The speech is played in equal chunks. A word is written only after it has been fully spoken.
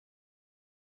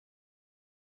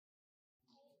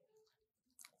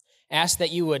ask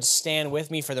that you would stand with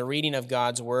me for the reading of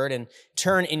God's Word and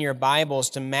turn in your Bibles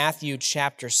to Matthew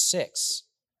chapter 6.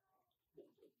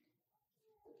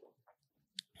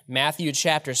 Matthew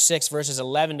chapter 6, verses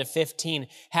 11 to 15,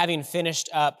 having finished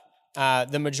up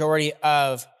the majority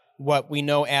of what we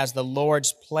know as the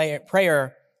Lord's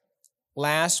Prayer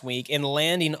last week, and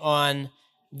landing on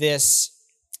this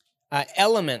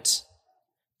element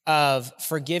of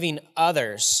forgiving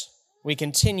others. We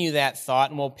continue that thought,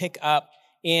 and we'll pick up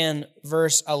in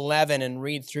verse 11 and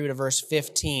read through to verse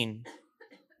 15.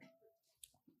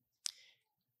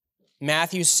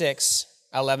 Matthew 6,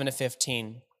 11 to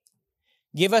 15.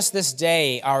 Give us this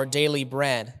day our daily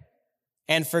bread,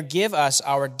 and forgive us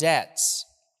our debts,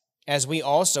 as we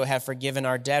also have forgiven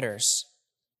our debtors.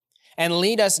 And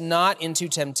lead us not into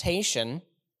temptation,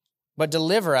 but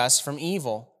deliver us from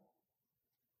evil.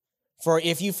 For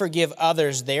if you forgive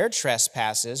others their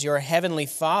trespasses, your heavenly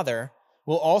Father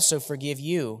will also forgive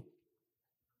you.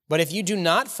 But if you do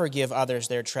not forgive others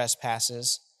their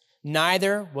trespasses,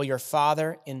 neither will your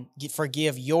Father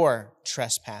forgive your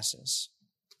trespasses.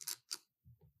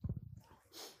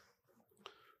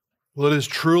 Well, it is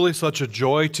truly such a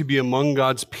joy to be among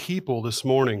God's people this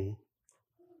morning.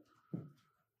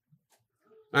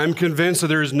 I'm convinced that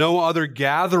there is no other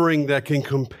gathering that can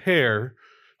compare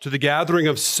to the gathering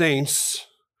of saints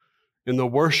in the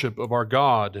worship of our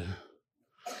God.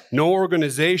 No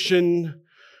organization,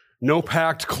 no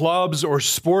packed clubs or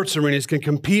sports arenas can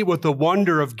compete with the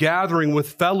wonder of gathering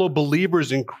with fellow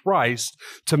believers in Christ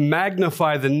to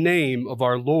magnify the name of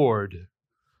our Lord.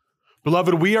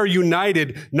 Beloved, we are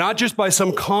united not just by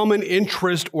some common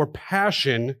interest or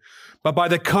passion, but by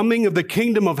the coming of the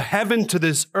kingdom of heaven to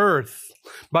this earth,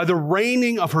 by the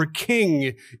reigning of her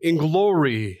King in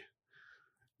glory.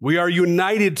 We are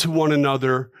united to one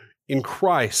another in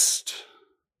Christ.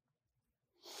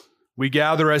 We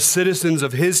gather as citizens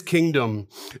of his kingdom,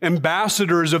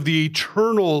 ambassadors of the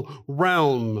eternal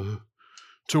realm,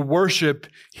 to worship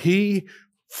he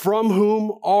from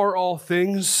whom are all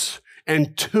things,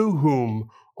 and to whom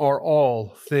are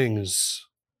all things.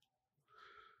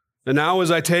 And now, as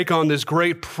I take on this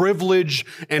great privilege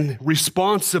and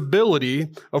responsibility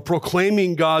of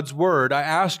proclaiming God's word, I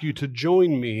ask you to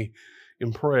join me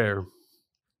in prayer.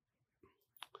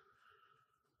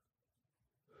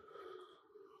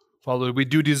 Father, we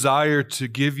do desire to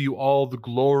give you all the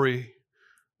glory.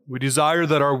 We desire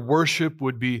that our worship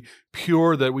would be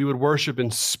pure, that we would worship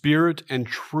in spirit and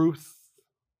truth.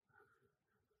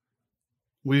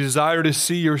 We desire to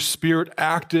see your Spirit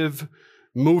active,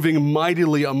 moving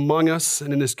mightily among us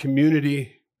and in this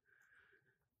community.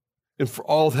 And for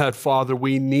all that, Father,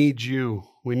 we need you.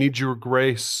 We need your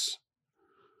grace.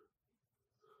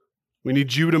 We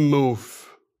need you to move.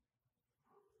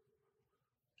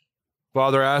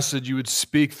 Father, I ask that you would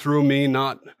speak through me,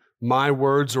 not my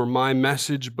words or my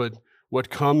message, but what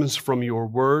comes from your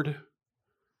word.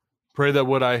 Pray that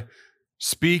what I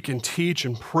speak and teach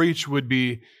and preach would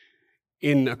be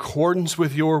in accordance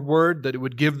with your word, that it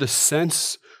would give the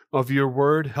sense of your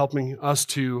word, helping us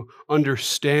to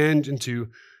understand and to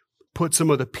put some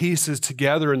of the pieces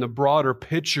together in the broader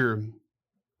picture.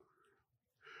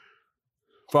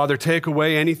 Father, take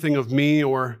away anything of me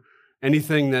or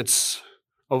anything that's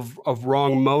of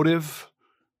wrong motive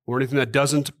or anything that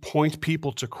doesn't point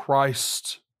people to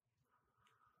Christ.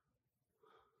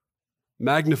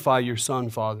 Magnify your Son,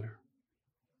 Father.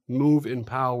 Move in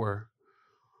power.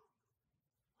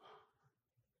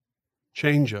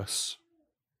 Change us.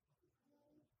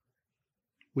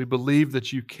 We believe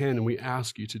that you can, and we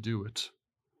ask you to do it.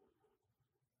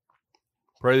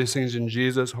 Pray these things in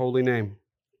Jesus' holy name.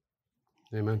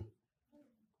 Amen.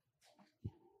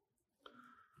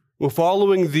 Well,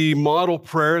 following the model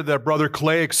prayer that Brother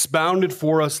Clay expounded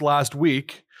for us last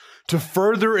week, to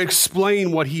further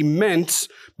explain what he meant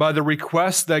by the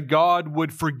request that God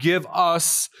would forgive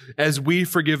us as we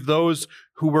forgive those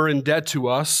who were in debt to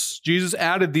us, Jesus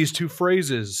added these two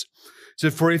phrases. He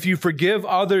said, "For if you forgive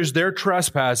others their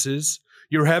trespasses,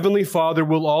 your heavenly Father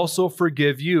will also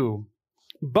forgive you.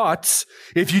 But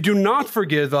if you do not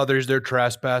forgive others their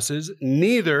trespasses,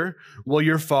 neither will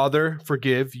your Father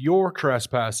forgive your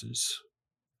trespasses."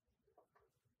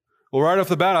 Well, right off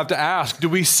the bat, I have to ask, do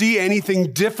we see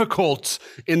anything difficult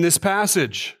in this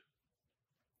passage?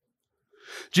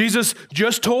 Jesus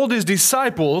just told his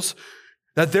disciples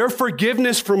that their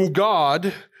forgiveness from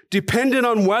God depended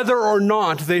on whether or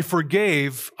not they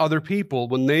forgave other people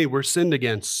when they were sinned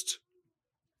against.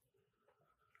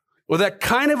 Well, that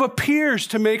kind of appears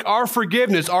to make our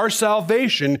forgiveness, our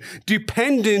salvation,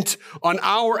 dependent on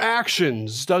our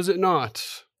actions, does it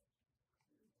not?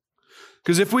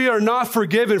 Because if we are not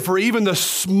forgiven for even the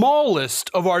smallest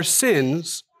of our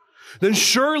sins, then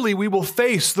surely we will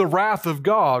face the wrath of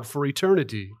God for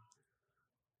eternity.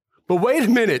 But wait a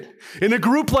minute. In a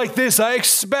group like this, I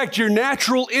expect your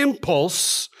natural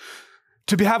impulse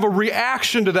to have a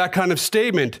reaction to that kind of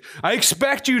statement. I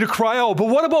expect you to cry out, but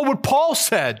what about what Paul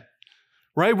said?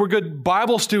 Right? We're good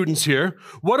Bible students here.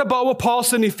 What about what Paul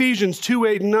said in Ephesians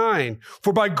 2:8-9?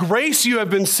 For by grace you have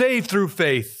been saved through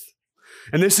faith.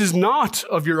 And this is not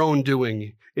of your own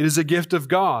doing. It is a gift of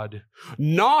God,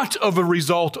 not of a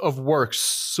result of works,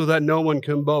 so that no one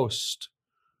can boast.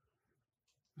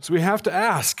 So we have to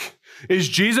ask, is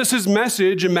Jesus'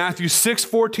 message in Matthew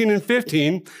 6:14 and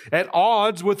 15 at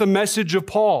odds with the message of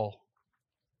Paul?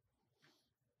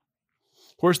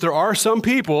 Of course, there are some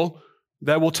people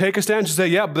that will take a stand and say,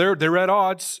 yep, they're at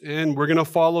odds, and we're going to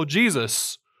follow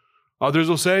Jesus. Others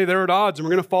will say they're at odds, and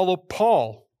we're going to follow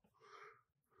Paul.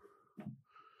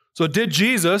 So did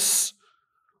Jesus,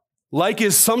 like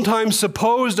is sometimes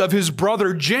supposed of his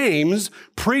brother James,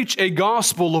 preach a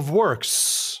gospel of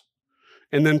works,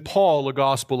 and then Paul a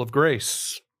gospel of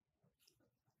grace?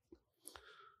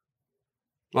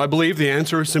 I believe the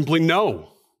answer is simply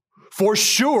no. For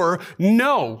sure,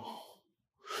 no.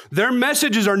 Their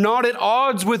messages are not at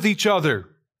odds with each other.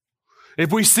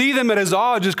 If we see them as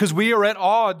odds, it's because we are at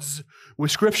odds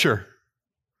with Scripture.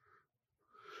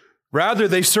 Rather,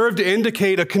 they serve to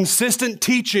indicate a consistent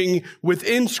teaching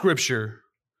within Scripture.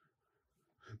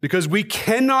 Because we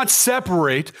cannot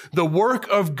separate the work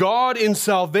of God in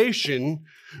salvation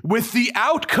with the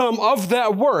outcome of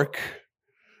that work.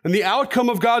 And the outcome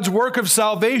of God's work of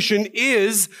salvation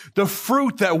is the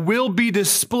fruit that will be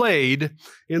displayed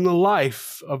in the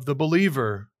life of the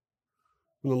believer,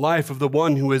 in the life of the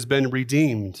one who has been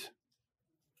redeemed.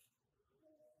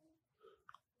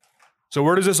 So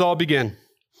where does this all begin?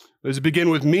 Does it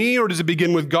begin with me or does it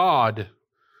begin with God?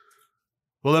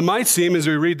 Well, it might seem as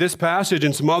we read this passage,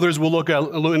 and some others we'll look at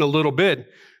in a little bit,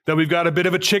 that we've got a bit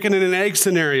of a chicken and an egg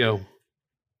scenario.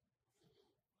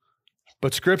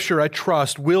 But Scripture, I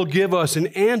trust, will give us an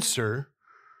answer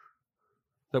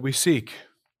that we seek.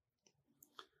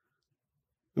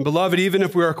 And beloved, even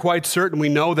if we are quite certain we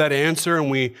know that answer and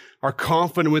we are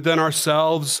confident within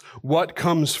ourselves what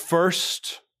comes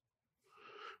first,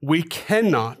 we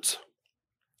cannot,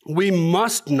 we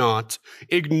must not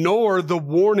ignore the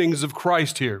warnings of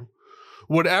Christ here.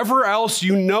 Whatever else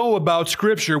you know about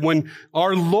Scripture, when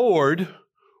our Lord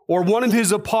or one of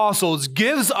his apostles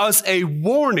gives us a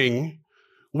warning,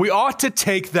 we ought to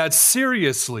take that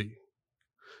seriously.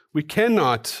 We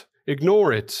cannot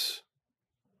ignore it.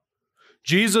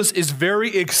 Jesus is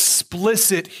very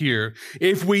explicit here.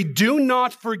 If we do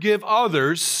not forgive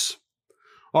others,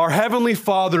 our Heavenly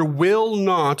Father will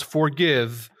not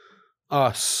forgive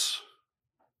us.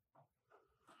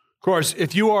 Of course,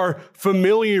 if you are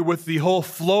familiar with the whole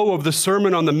flow of the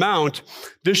Sermon on the Mount,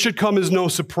 this should come as no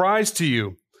surprise to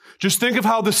you. Just think of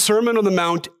how the Sermon on the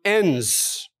Mount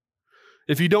ends.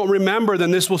 If you don't remember,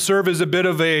 then this will serve as a bit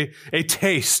of a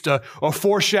taste, a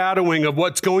foreshadowing of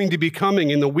what's going to be coming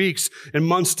in the weeks and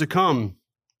months to come.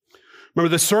 Remember,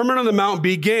 the Sermon on the Mount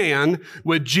began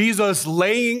with Jesus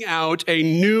laying out a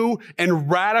new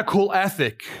and radical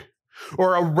ethic,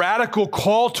 or a radical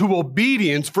call to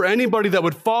obedience for anybody that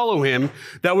would follow him,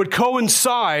 that would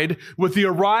coincide with the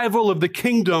arrival of the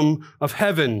kingdom of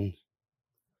heaven.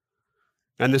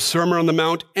 And the Sermon on the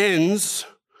Mount ends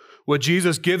with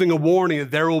Jesus giving a warning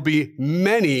that there will be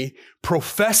many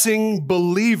professing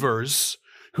believers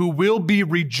who will be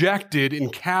rejected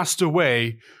and cast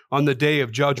away on the day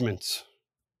of judgment.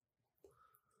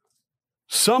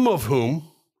 Some of whom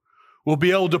will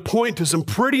be able to point to some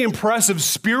pretty impressive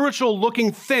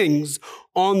spiritual-looking things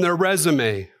on their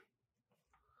resume.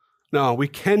 No, we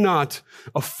cannot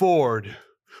afford,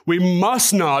 we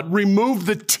must not remove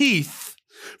the teeth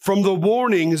from the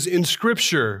warnings in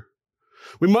Scripture.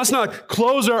 We must not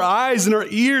close our eyes and our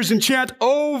ears and chant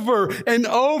over and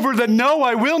over that, no,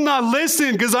 I will not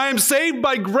listen because I am saved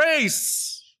by grace.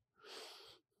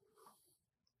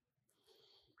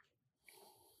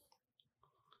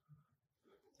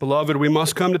 Beloved, we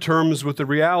must come to terms with the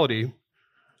reality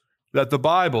that the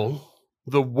Bible,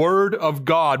 the Word of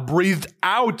God, breathed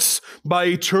out by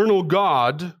eternal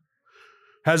God,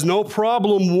 has no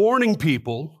problem warning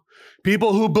people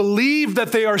who believe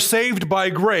that they are saved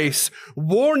by grace,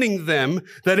 warning them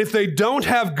that if they don't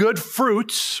have good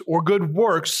fruits or good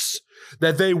works,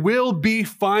 that they will be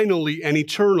finally and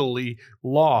eternally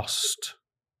lost.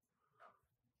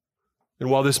 And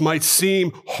while this might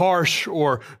seem harsh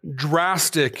or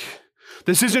drastic,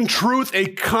 this is in truth a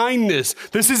kindness.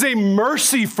 This is a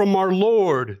mercy from our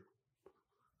Lord.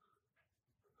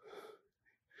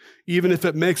 even if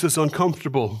it makes us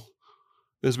uncomfortable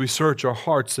as we search our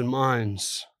hearts and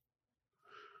minds.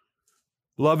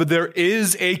 Beloved, there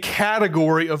is a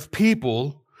category of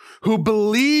people who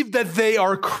believe that they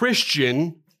are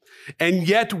Christian and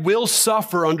yet will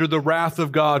suffer under the wrath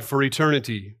of God for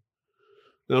eternity.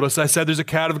 Notice I said there's a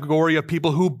category of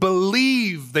people who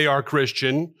believe they are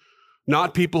Christian,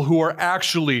 not people who are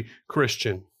actually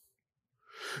Christian.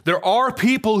 There are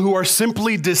people who are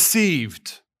simply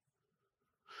deceived,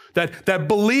 that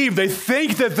believe, they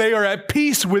think that they are at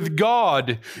peace with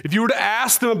God. If you were to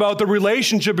ask them about the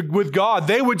relationship with God,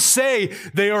 they would say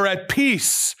they are at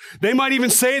peace. They might even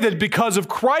say that because of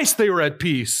Christ they are at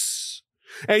peace.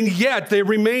 And yet they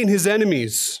remain his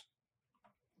enemies.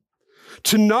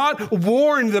 To not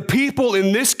warn the people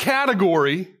in this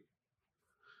category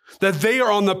that they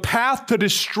are on the path to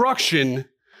destruction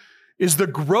is the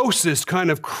grossest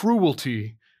kind of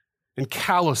cruelty and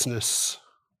callousness.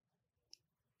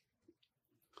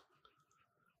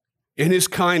 In his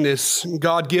kindness,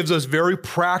 God gives us very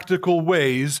practical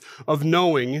ways of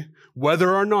knowing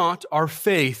whether or not our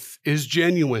faith is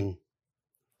genuine.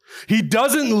 He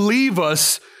doesn't leave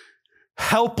us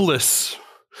helpless.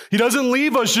 He doesn't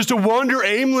leave us just to wander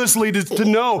aimlessly to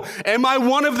know, am I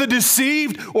one of the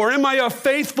deceived or am I a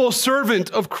faithful servant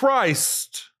of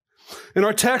Christ? And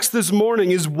our text this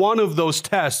morning is one of those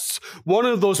tests, one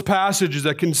of those passages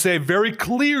that can say very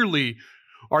clearly,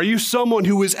 are you someone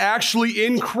who is actually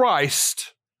in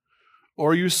Christ,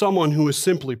 or are you someone who is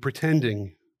simply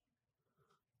pretending?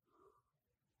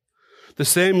 The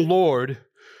same Lord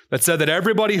that said that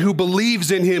everybody who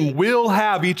believes in him will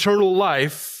have eternal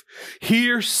life,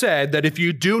 here said that if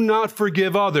you do not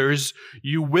forgive others,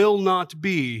 you will not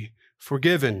be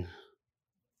forgiven.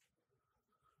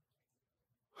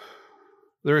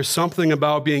 There is something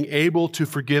about being able to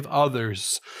forgive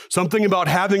others, something about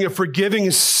having a forgiving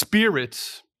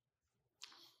spirit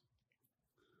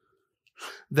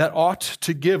that ought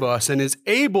to give us and is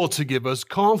able to give us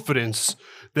confidence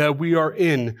that we are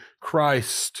in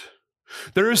Christ.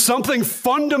 There is something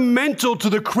fundamental to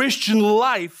the Christian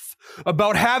life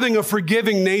about having a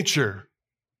forgiving nature.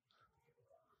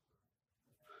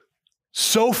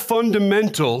 So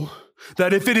fundamental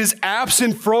that if it is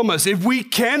absent from us, if we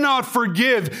cannot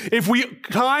forgive, if we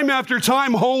time after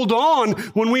time hold on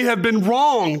when we have been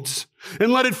wronged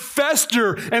and let it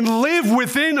fester and live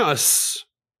within us,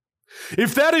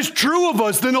 if that is true of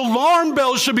us, then alarm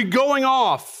bells should be going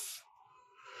off.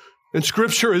 And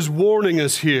Scripture is warning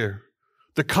us here.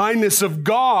 The kindness of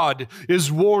God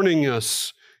is warning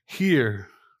us here.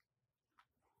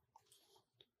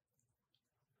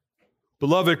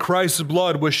 Beloved, Christ's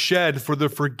blood was shed for the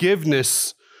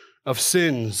forgiveness of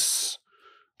sins,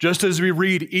 just as we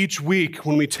read each week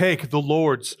when we take the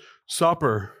Lord's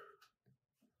Supper.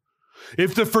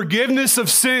 If the forgiveness of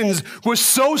sins was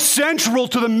so central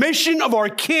to the mission of our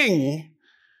King,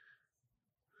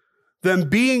 then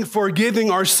being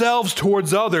forgiving ourselves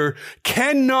towards others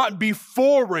cannot be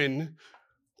foreign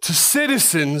to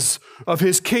citizens of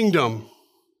his kingdom.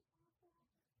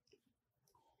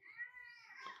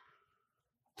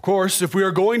 Of course, if we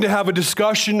are going to have a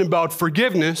discussion about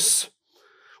forgiveness,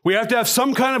 we have to have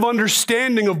some kind of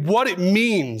understanding of what it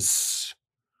means.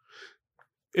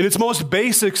 In its most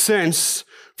basic sense,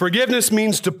 forgiveness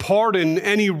means to pardon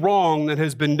any wrong that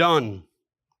has been done.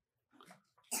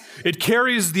 It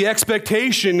carries the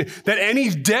expectation that any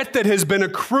debt that has been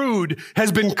accrued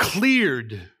has been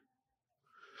cleared.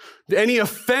 Any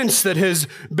offense that has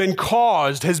been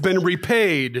caused has been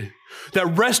repaid.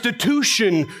 That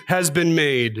restitution has been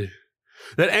made.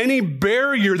 That any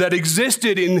barrier that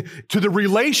existed to the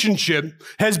relationship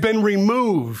has been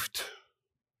removed.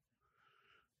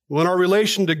 Well, in our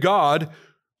relation to God,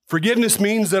 forgiveness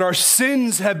means that our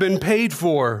sins have been paid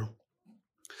for.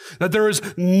 That there is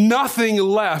nothing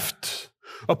left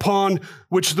upon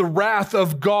which the wrath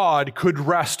of God could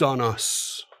rest on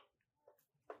us.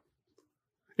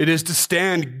 It is to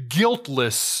stand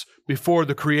guiltless before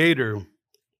the Creator.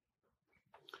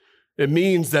 It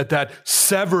means that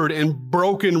severed and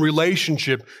broken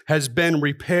relationship has been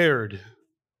repaired.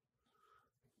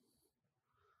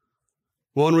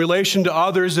 Well, in relation to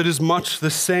others, it is much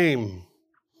the same.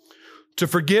 To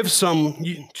forgive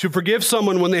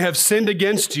someone when they have sinned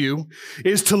against you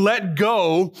is to let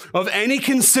go of any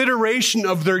consideration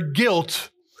of their guilt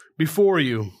before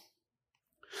you.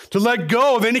 To let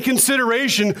go of any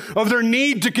consideration of their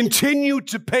need to continue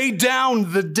to pay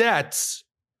down the debts,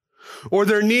 or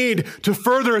their need to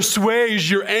further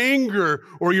assuage your anger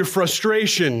or your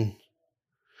frustration.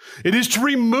 It is to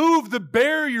remove the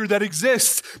barrier that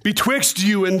exists betwixt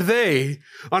you and they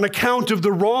on account of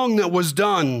the wrong that was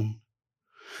done.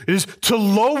 It is to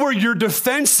lower your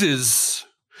defenses.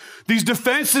 These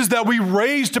defenses that we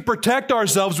raise to protect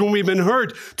ourselves when we've been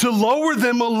hurt, to lower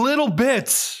them a little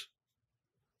bit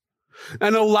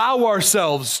and allow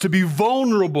ourselves to be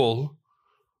vulnerable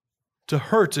to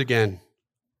hurt again.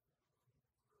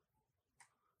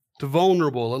 To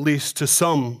vulnerable, at least to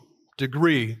some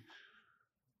degree.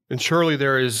 And surely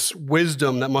there is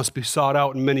wisdom that must be sought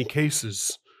out in many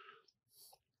cases.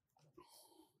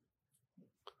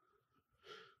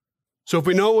 So if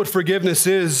we know what forgiveness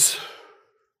is,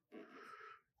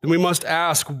 then we must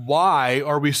ask, why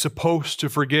are we supposed to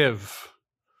forgive?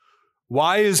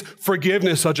 Why is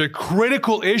forgiveness such a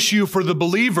critical issue for the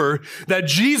believer that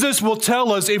Jesus will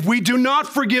tell us if we do not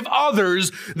forgive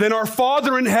others, then our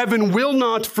Father in heaven will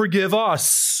not forgive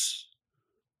us?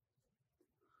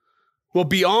 Well,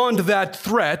 beyond that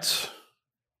threat,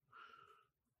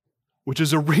 which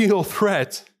is a real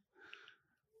threat,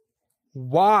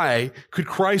 why could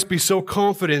Christ be so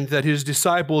confident that his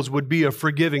disciples would be a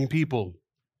forgiving people?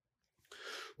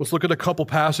 Let's look at a couple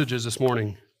passages this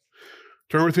morning.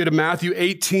 Turn with me to Matthew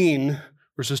 18,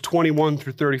 verses 21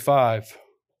 through 35.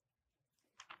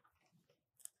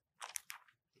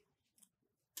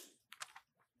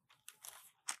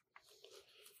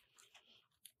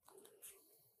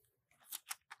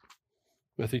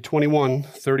 Matthew 21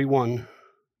 through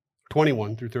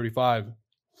 35.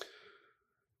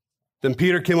 Then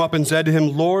Peter came up and said to him,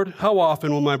 Lord, how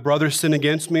often will my brother sin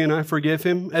against me and I forgive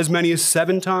him? As many as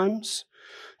 7 times?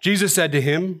 Jesus said to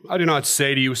him, I do not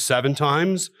say to you 7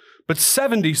 times, but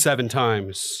 77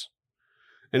 times.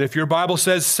 And if your Bible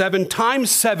says 7 times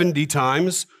 70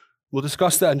 times, we'll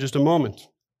discuss that in just a moment.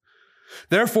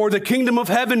 Therefore, the kingdom of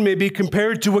heaven may be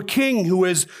compared to a king who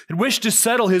had wished to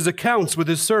settle his accounts with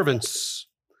his servants.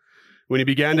 When he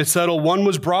began to settle, one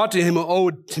was brought to him who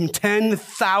owed him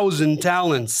 10,000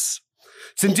 talents.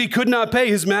 Since he could not pay,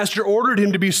 his master ordered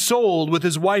him to be sold with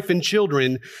his wife and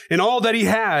children and all that he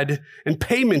had, and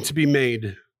payment to be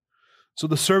made. So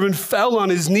the servant fell on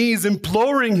his knees,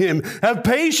 imploring him, have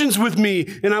patience with me,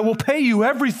 and I will pay you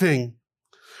everything.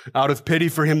 Out of pity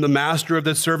for him, the master of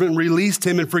the servant released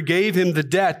him and forgave him the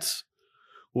debt.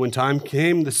 When time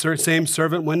came, the same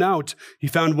servant went out. He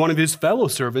found one of his fellow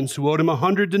servants who owed him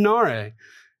 100 denarii.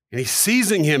 And he,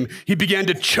 seizing him, he began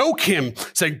to choke him,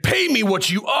 saying, pay me what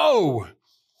you owe.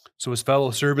 So his fellow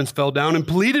servants fell down and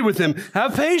pleaded with him,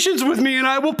 have patience with me and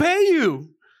I will pay you.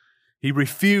 He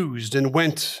refused and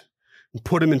went and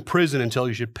put him in prison until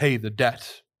he should pay the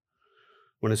debt.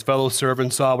 When his fellow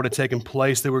servants saw what had taken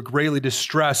place, they were greatly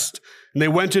distressed, and they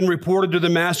went and reported to the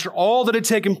master all that had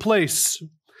taken place.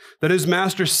 Then his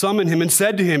master summoned him and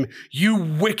said to him, you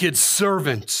wicked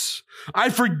servant, I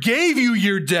forgave you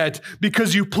your debt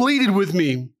because you pleaded with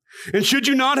me. And should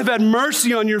you not have had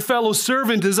mercy on your fellow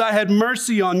servant as I had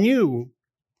mercy on you?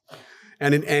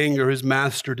 And in anger, his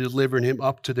master delivered him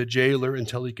up to the jailer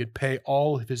until he could pay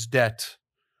all of his debt.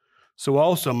 So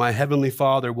also my heavenly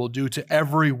Father will do to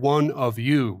every one of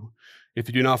you if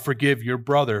you do not forgive your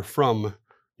brother from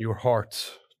your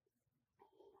heart.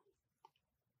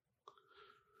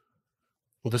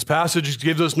 Well, this passage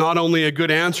gives us not only a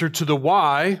good answer to the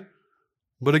why,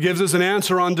 but it gives us an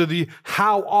answer onto the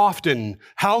how often,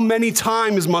 how many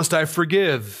times must I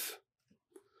forgive?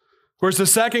 Of course, the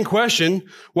second question,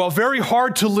 while very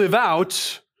hard to live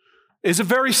out, is a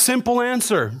very simple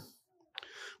answer.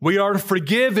 We are to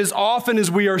forgive as often as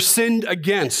we are sinned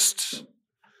against.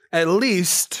 At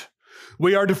least,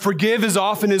 we are to forgive as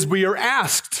often as we are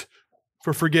asked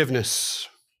for forgiveness.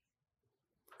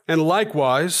 And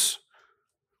likewise,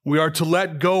 we are to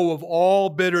let go of all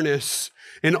bitterness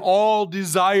and all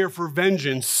desire for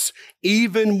vengeance,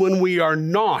 even when we are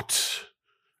not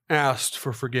asked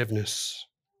for forgiveness.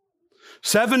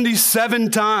 77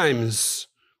 times,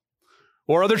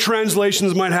 or other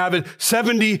translations might have it,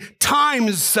 70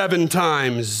 times 7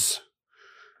 times.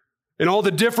 And all the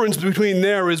difference between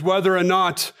there is whether or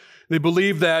not they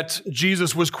believe that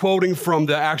Jesus was quoting from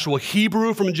the actual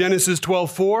Hebrew from Genesis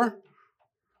 12:4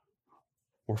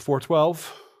 or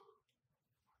 4:12.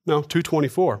 No,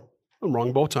 2:24. I'm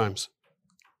wrong both times.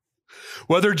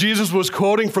 Whether Jesus was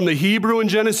quoting from the Hebrew in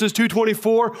Genesis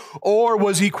 2:24 or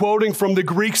was he quoting from the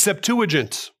Greek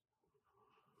Septuagint.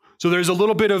 So there's a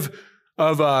little bit of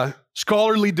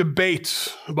scholarly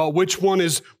debate about which one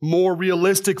is more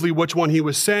realistically which one he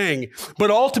was saying. But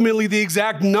ultimately, the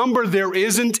exact number there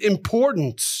isn't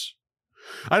important.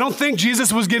 I don't think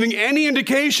Jesus was giving any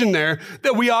indication there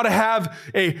that we ought to have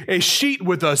a sheet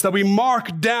with us that we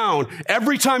mark down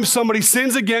every time somebody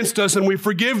sins against us and we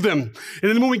forgive them.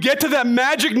 And then when we get to that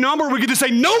magic number, we get to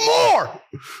say, no more.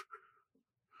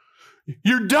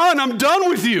 You're done. I'm done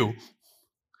with you.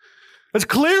 That's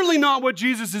clearly not what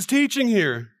Jesus is teaching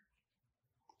here.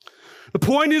 The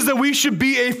point is that we should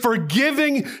be a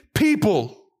forgiving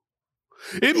people.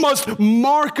 It must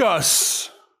mark us.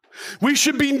 We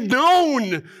should be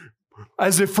known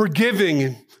as a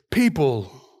forgiving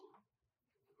people.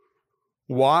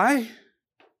 Why?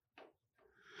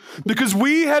 Because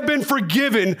we have been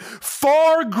forgiven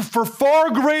for far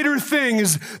greater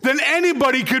things than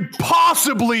anybody could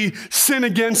possibly sin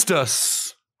against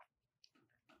us.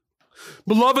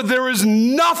 Beloved, there is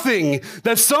nothing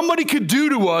that somebody could do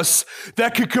to us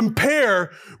that could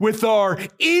compare with our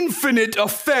infinite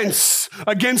offense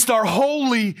against our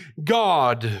holy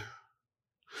God.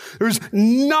 There's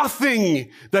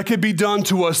nothing that could be done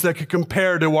to us that could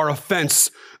compare to our offense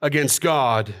against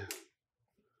God.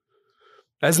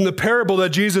 As in the parable that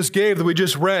Jesus gave that we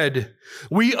just read,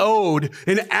 we owed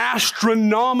an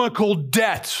astronomical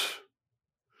debt.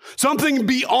 Something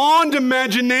beyond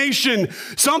imagination,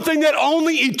 something that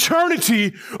only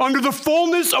eternity under the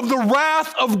fullness of the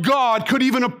wrath of God could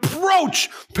even approach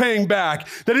paying back,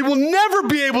 that it will never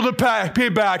be able to pay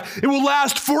back. It will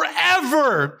last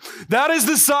forever. That is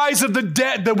the size of the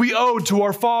debt that we owe to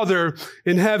our Father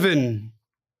in heaven.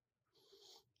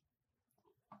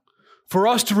 For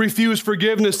us to refuse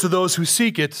forgiveness to those who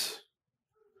seek it,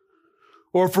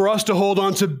 or for us to hold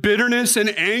on to bitterness and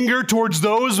anger towards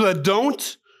those that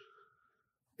don't,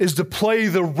 is to play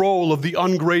the role of the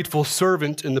ungrateful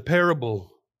servant in the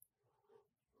parable.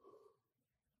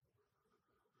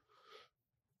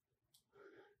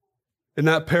 In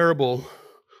that parable,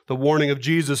 the warning of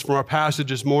Jesus from our passage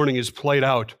this morning is played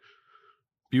out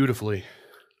beautifully.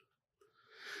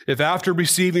 If after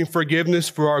receiving forgiveness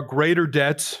for our greater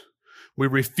debts, we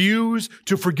refuse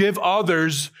to forgive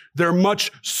others their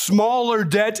much smaller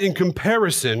debt in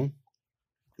comparison,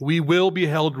 we will be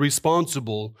held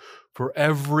responsible for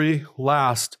every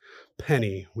last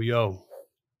penny we owe.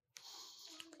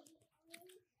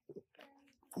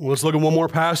 Let's look at one more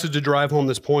passage to drive home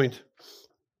this point.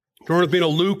 Turn with me to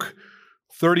Luke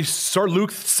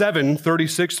 7,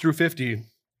 36 through 50.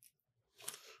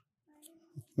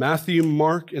 Matthew,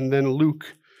 Mark, and then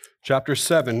Luke chapter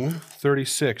 7,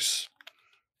 36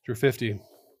 through 50.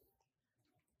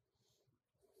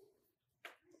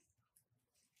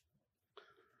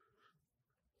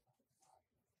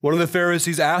 One of the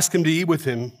Pharisees asked him to eat with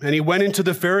him, and he went into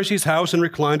the Pharisee's house and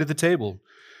reclined at the table.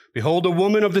 Behold, a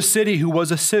woman of the city who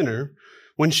was a sinner,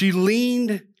 when she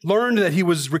learned that he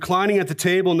was reclining at the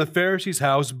table in the Pharisee's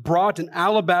house, brought an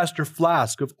alabaster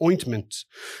flask of ointment.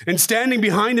 And standing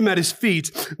behind him at his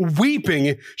feet,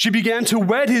 weeping, she began to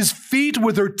wet his feet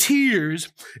with her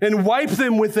tears and wiped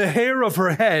them with the hair of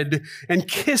her head and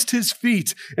kissed his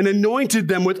feet and anointed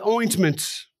them with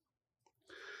ointment.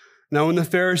 Now when the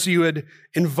Pharisee who had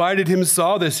invited him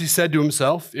saw this, he said to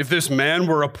himself, if this man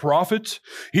were a prophet,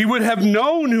 he would have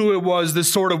known who it was, this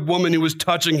sort of woman who was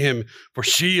touching him, for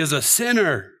she is a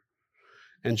sinner.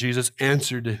 And Jesus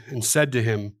answered and said to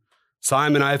him,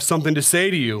 Simon, I have something to say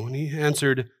to you. And he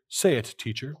answered, say it,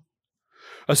 teacher.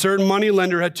 A certain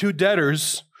moneylender had two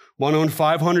debtors. One owed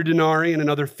 500 denarii and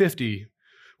another 50.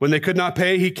 When they could not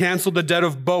pay, he canceled the debt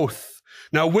of both.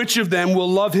 Now which of them will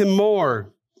love him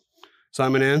more?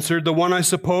 Simon answered, the one, I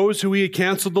suppose, who he had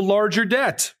canceled the larger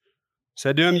debt.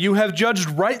 Said to him, you have judged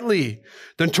rightly.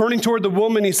 Then turning toward the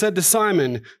woman, he said to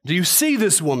Simon, do you see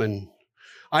this woman?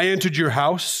 I entered your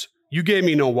house. You gave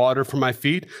me no water for my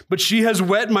feet, but she has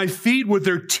wet my feet with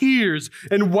her tears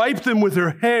and wiped them with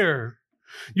her hair.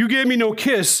 You gave me no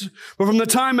kiss, but from the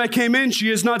time I came in, she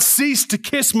has not ceased to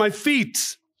kiss my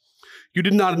feet. You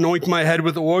did not anoint my head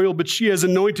with oil, but she has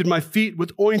anointed my feet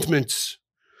with ointment.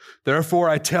 Therefore,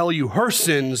 I tell you, her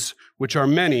sins, which are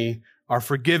many, are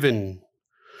forgiven.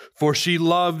 For she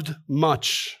loved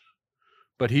much,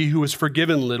 but he who is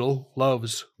forgiven little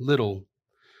loves little.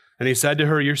 And he said to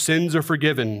her, your sins are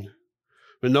forgiven.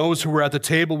 When those who were at the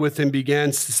table with him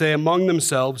began to say among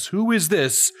themselves, who is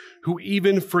this who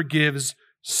even forgives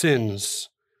sins?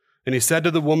 And he said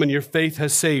to the woman, your faith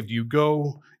has saved you.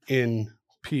 Go in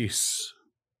peace.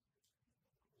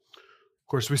 Of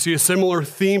course, we see a similar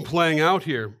theme playing out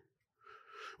here.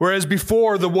 Whereas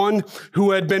before, the one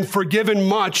who had been forgiven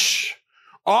much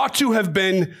ought to have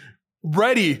been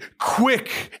ready,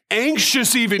 quick,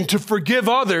 anxious even to forgive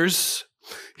others.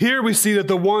 Here we see that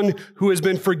the one who has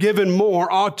been forgiven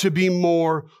more ought to be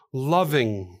more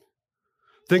loving.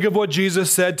 Think of what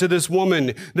Jesus said to this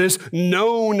woman, this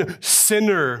known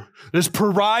sinner, this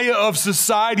pariah of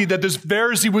society that this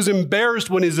Pharisee was embarrassed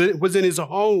when he was in his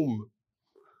home.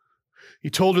 He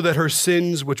told her that her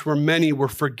sins, which were many, were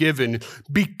forgiven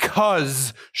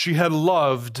because she had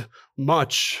loved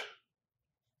much.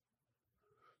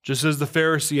 Just as the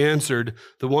Pharisee answered,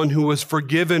 the one who was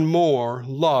forgiven more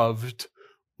loved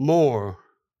more.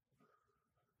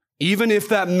 Even if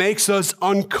that makes us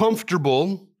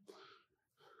uncomfortable,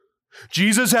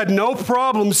 Jesus had no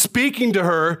problem speaking to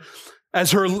her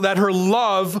that her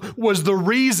love was the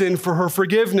reason for her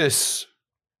forgiveness.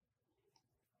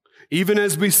 Even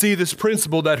as we see this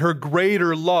principle that her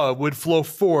greater love would flow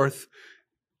forth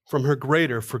from her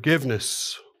greater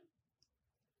forgiveness.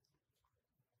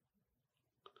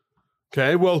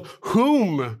 Okay, well,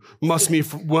 whom must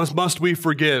we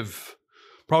forgive?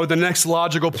 Probably the next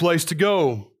logical place to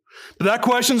go. But that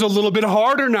question's a little bit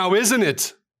harder now, isn't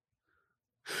it?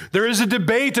 There is a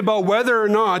debate about whether or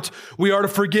not we are to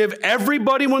forgive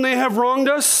everybody when they have wronged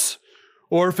us,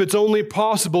 or if it's only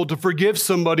possible to forgive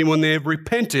somebody when they have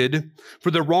repented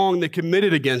for the wrong they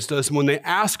committed against us and when they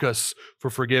ask us for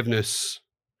forgiveness.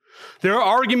 There are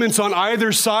arguments on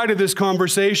either side of this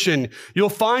conversation. You'll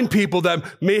find people that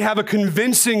may have a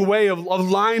convincing way of a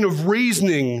line of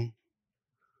reasoning.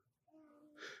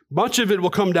 Much of it will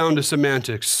come down to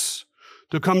semantics,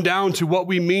 to come down to what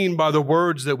we mean by the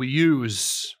words that we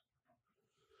use.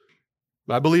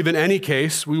 I believe in any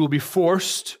case, we will be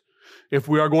forced, if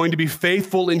we are going to be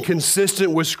faithful and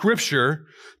consistent with Scripture,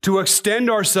 to extend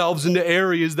ourselves into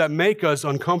areas that make us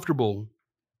uncomfortable.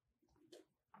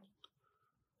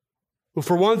 Well,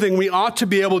 for one thing, we ought to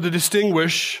be able to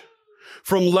distinguish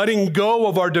from letting go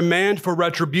of our demand for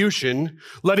retribution,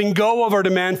 letting go of our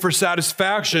demand for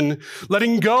satisfaction,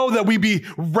 letting go that we be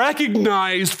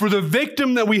recognized for the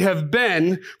victim that we have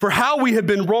been, for how we have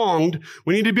been wronged.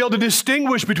 We need to be able to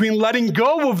distinguish between letting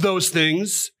go of those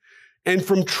things and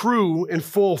from true and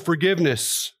full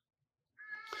forgiveness.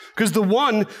 Because the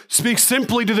one speaks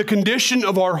simply to the condition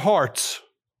of our hearts.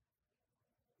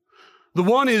 The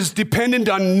one is dependent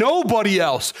on nobody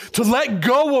else to let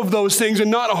go of those things and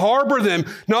not harbor them,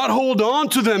 not hold on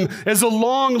to them as a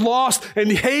long lost and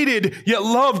hated yet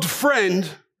loved friend.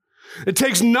 It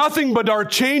takes nothing but our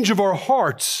change of our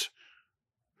hearts.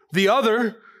 The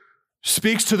other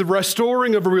speaks to the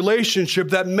restoring of a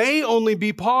relationship that may only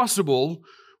be possible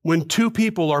when two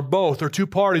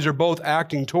parties are both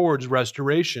acting towards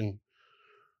restoration.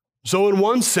 So in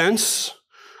one sense,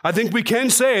 I think we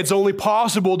can say it's only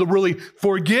possible to really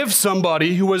forgive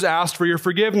somebody who has asked for your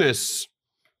forgiveness.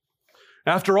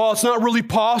 After all, it's not really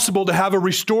possible to have a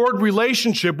restored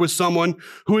relationship with someone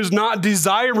who is not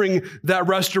desiring that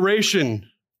restoration.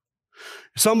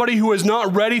 Somebody who is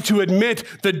not ready to admit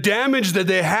the damage that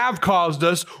they have caused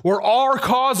us or are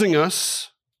causing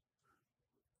us.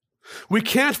 We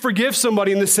can't forgive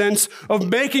somebody in the sense of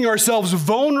making ourselves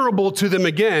vulnerable to them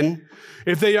again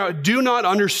if they do not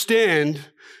understand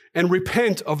and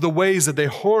repent of the ways that they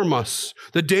harm us,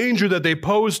 the danger that they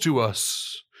pose to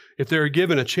us, if they're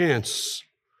given a chance.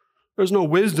 There's no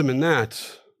wisdom in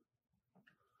that.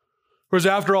 Whereas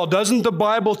after all, doesn't the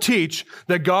Bible teach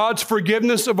that God's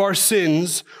forgiveness of our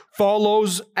sins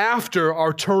follows after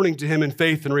our turning to Him in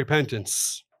faith and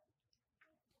repentance?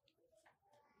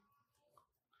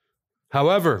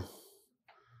 However,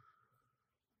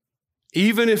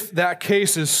 even if that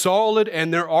case is solid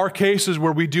and there are cases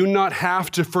where we do not have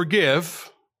to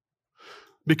forgive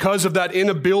because of that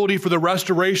inability for the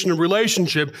restoration of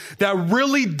relationship, that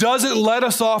really doesn't let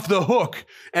us off the hook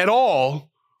at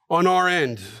all on our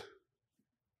end.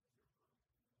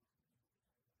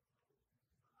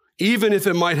 Even if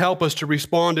it might help us to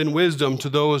respond in wisdom to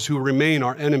those who remain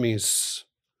our enemies.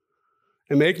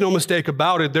 And make no mistake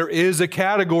about it, there is a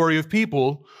category of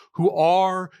people who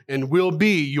are and will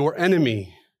be your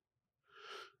enemy.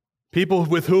 People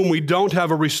with whom we don't have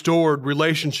a restored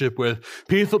relationship with.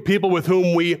 People with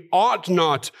whom we ought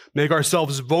not make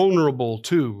ourselves vulnerable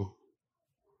to.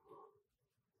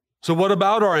 So what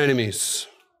about our enemies?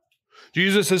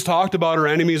 Jesus has talked about our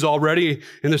enemies already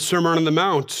in the Sermon on the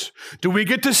Mount. Do we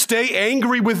get to stay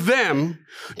angry with them?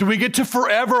 Do we get to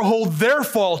forever hold their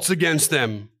faults against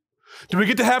them? Do we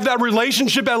get to have that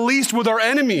relationship at least with our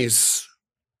enemies?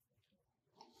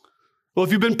 Well,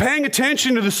 if you've been paying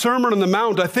attention to the Sermon on the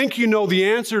Mount, I think you know the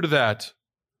answer to that.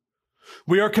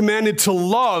 We are commanded to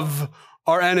love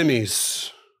our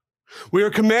enemies. We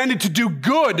are commanded to do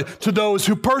good to those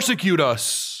who persecute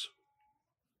us.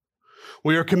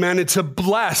 We are commanded to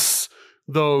bless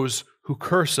those who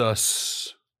curse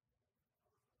us.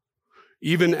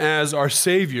 Even as our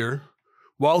Savior,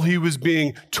 while He was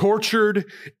being tortured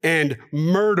and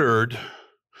murdered,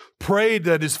 prayed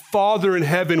that His Father in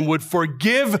heaven would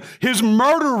forgive His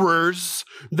murderers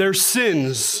their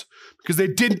sins because they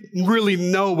didn't really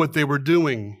know what they were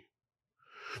doing.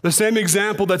 The same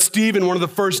example that Stephen, one of the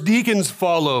first deacons,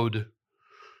 followed.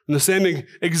 And the same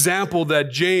example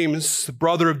that James, the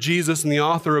brother of Jesus and the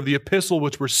author of the epistle,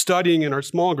 which we're studying in our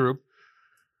small group,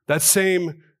 that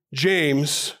same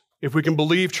James, if we can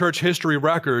believe church history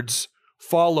records,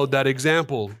 followed that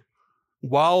example.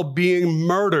 While being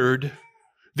murdered,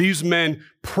 these men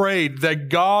prayed that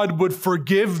God would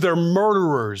forgive their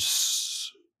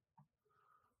murderers.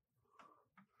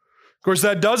 Of course,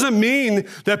 that doesn't mean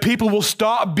that people will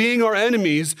stop being our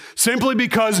enemies simply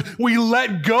because we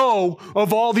let go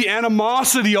of all the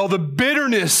animosity, all the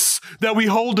bitterness that we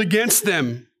hold against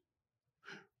them.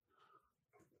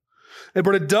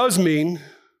 But it does mean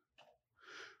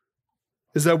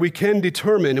is that we can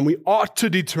determine, and we ought to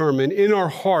determine in our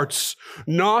hearts,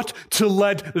 not to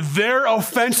let their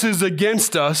offenses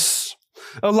against us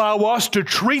allow us to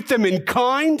treat them in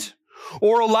kind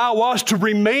or allow us to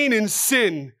remain in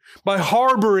sin by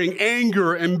harboring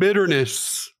anger and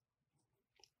bitterness.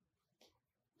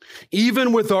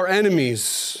 Even with our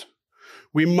enemies,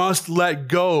 we must let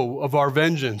go of our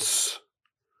vengeance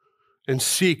and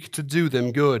seek to do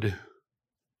them good.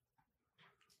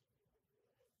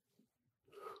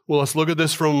 Well, let's look at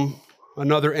this from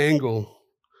another angle.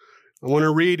 I want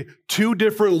to read two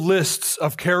different lists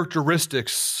of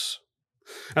characteristics.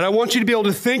 And I want you to be able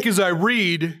to think as I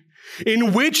read,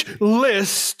 in which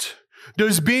list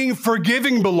does being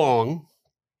forgiving belong?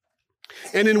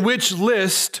 And in which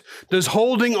list does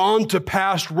holding on to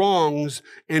past wrongs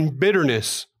and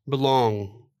bitterness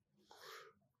belong?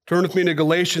 Turn with me to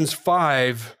Galatians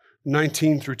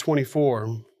 5:19 through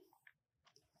 24.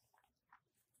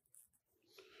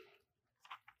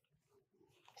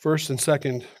 First and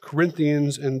Second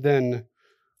Corinthians, and then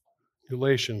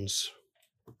Galatians.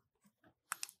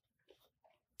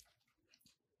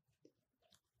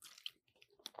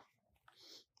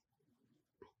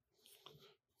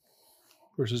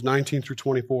 Verses 19 through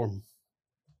 24.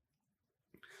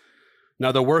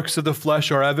 Now the works of the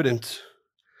flesh are evident: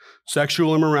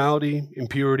 sexual immorality,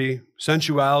 impurity,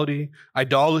 sensuality,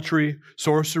 idolatry,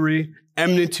 sorcery,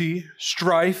 enmity,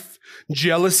 strife,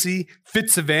 jealousy,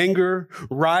 fits of anger,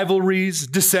 rivalries,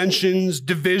 dissensions,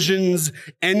 divisions,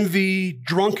 envy,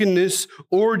 drunkenness,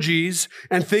 orgies,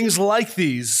 and things like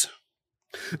these.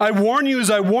 I warn you, as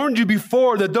I warned you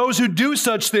before, that those who do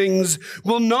such things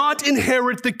will not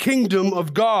inherit the kingdom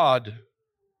of God.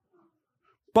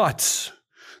 But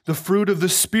the fruit of the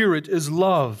Spirit is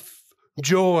love,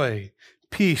 joy,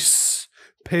 peace,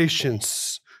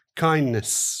 patience,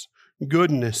 kindness,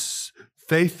 goodness,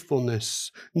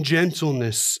 faithfulness,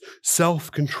 gentleness,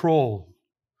 self-control.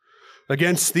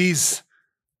 Against these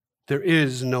there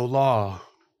is no law.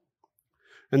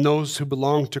 And those who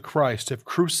belong to Christ have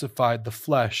crucified the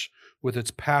flesh with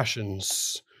its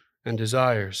passions and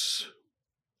desires.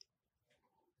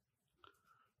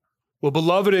 Well,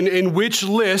 beloved, in which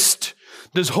list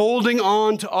does holding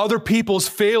on to other people's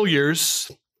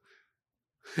failures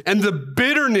and the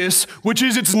bitterness, which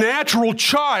is its natural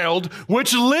child,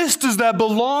 which list does that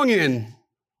belong in?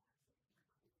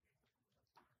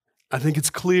 I think it's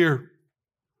clear.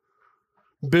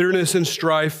 Bitterness and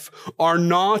strife are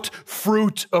not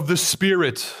fruit of the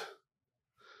Spirit,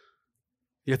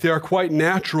 yet they are quite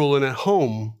natural and at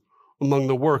home among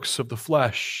the works of the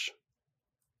flesh.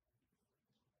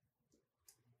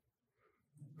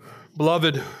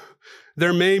 Beloved,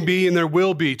 there may be and there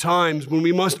will be times when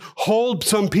we must hold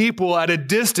some people at a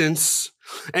distance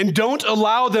and don't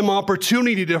allow them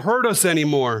opportunity to hurt us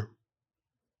anymore.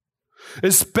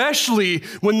 Especially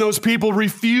when those people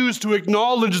refuse to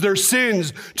acknowledge their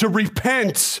sins, to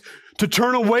repent, to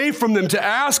turn away from them, to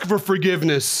ask for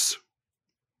forgiveness.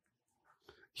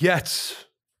 Yet,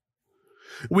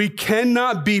 we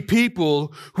cannot be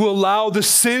people who allow the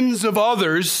sins of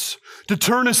others to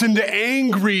turn us into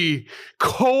angry,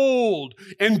 cold,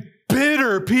 and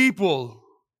bitter people.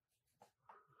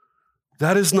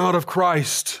 That is not of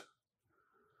Christ.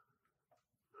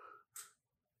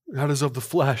 That is of the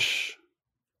flesh.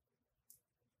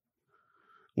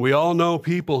 We all know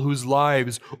people whose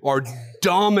lives are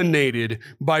dominated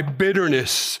by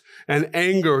bitterness and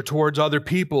anger towards other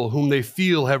people whom they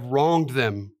feel have wronged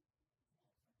them.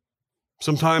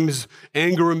 Sometimes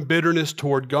anger and bitterness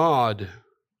toward God.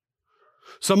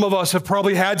 Some of us have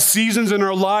probably had seasons in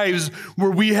our lives where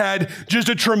we had just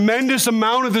a tremendous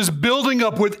amount of this building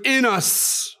up within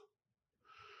us.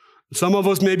 Some of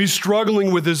us may be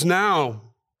struggling with this now.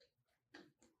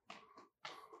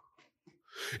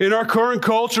 In our current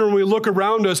culture, when we look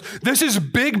around us, this is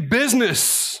big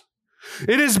business.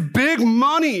 It is big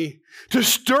money to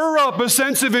stir up a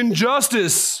sense of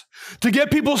injustice, to get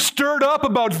people stirred up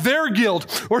about their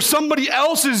guilt or somebody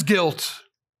else's guilt.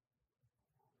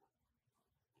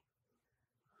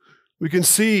 we can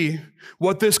see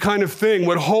what this kind of thing,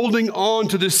 what holding on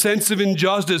to this sense of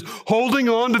injustice, holding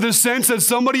on to the sense that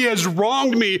somebody has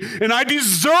wronged me and I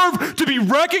deserve to be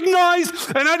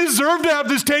recognized and I deserve to have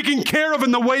this taken care of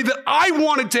in the way that I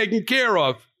want it taken care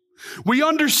of. We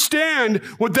understand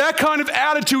what that kind of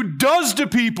attitude does to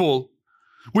people.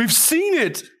 We've seen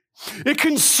it. It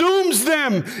consumes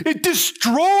them. It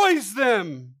destroys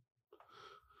them.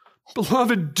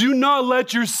 Beloved, do not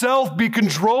let yourself be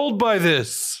controlled by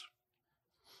this.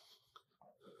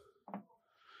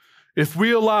 If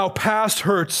we allow past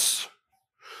hurts,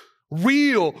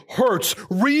 real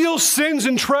sins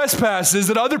and trespasses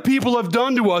that other people have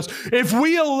done to us, if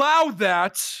we allow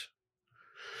that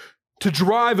to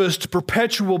drive us to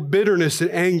perpetual bitterness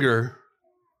and anger,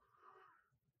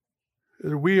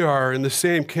 we are in the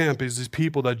same camp as these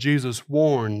people that Jesus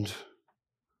warned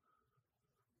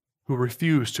who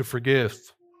refused to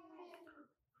forgive.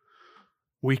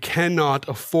 We cannot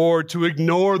afford to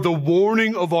ignore the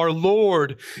warning of our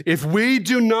Lord. If we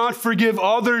do not forgive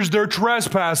others their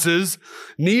trespasses,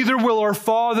 neither will our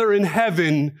Father in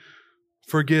heaven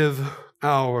forgive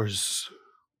ours.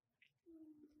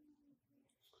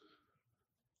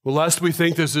 Well, lest we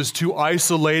think this is too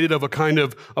isolated of a kind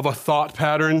of a thought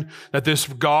pattern, that this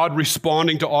God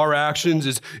responding to our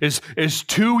actions is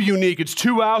too unique, it's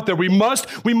too out there. We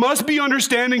must be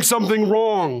understanding something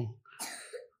wrong.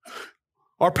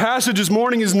 Our passage this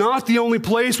morning is not the only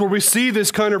place where we see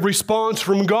this kind of response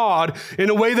from God in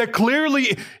a way that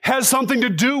clearly has something to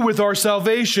do with our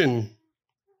salvation.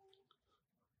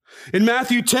 In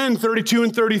Matthew 10, 32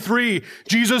 and 33,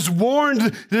 Jesus warned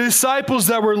the disciples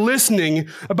that were listening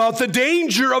about the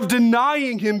danger of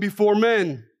denying him before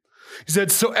men. He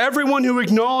said, "So everyone who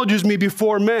acknowledges me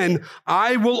before men,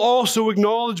 I will also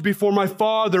acknowledge before my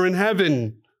Father in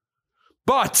heaven.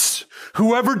 But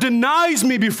whoever denies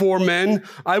me before men,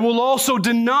 I will also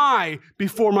deny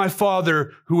before my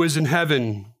Father who is in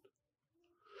heaven."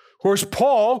 Of course,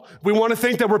 Paul, we want to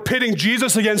think that we're pitting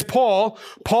Jesus against Paul.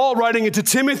 Paul, writing it to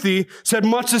Timothy, said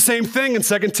much the same thing in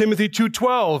 2 Timothy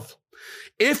 2:12.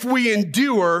 If we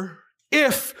endure,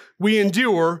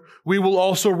 we will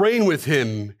also reign with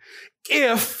him.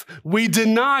 If we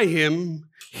deny him,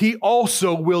 he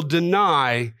also will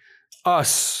deny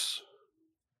us.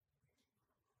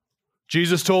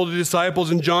 Jesus told the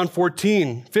disciples in John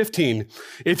 14:15,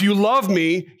 "If you love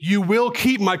me, you will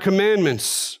keep my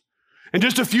commandments." And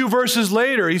just a few verses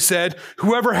later, he said,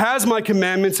 "Whoever has my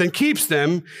commandments and keeps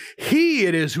them, he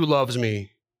it is who loves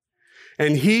me.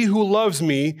 And he who loves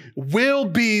me will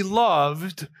be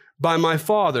loved by my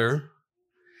Father,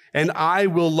 and I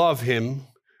will love him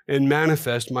and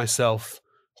manifest myself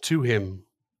to him."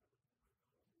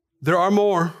 There are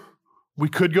more. We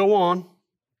could go on.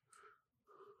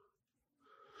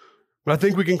 But I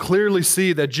think we can clearly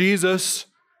see that Jesus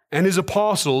and his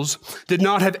apostles did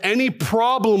not have any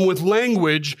problem with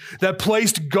language that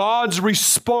placed God's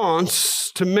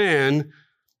response to man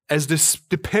as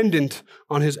dependent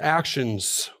on his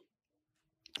actions.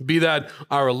 Be that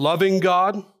our loving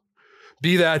God,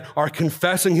 be that our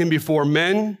confessing him before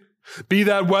men, be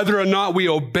that whether or not we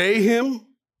obey him,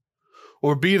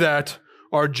 or be that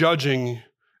our judging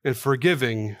and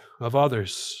forgiving of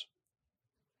others.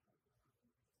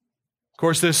 Of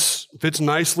course, this fits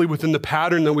nicely within the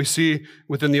pattern that we see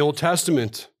within the Old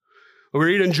Testament. We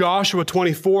read in Joshua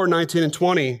 24, 19 and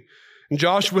 20, and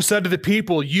Joshua said to the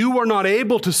people, "You are not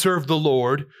able to serve the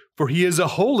Lord, for he is a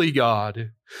holy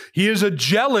God. He is a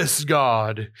jealous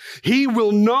God. He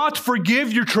will not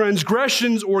forgive your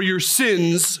transgressions or your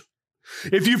sins.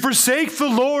 If you forsake the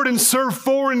Lord and serve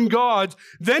foreign gods,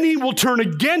 then he will turn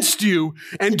against you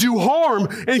and do harm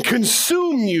and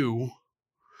consume you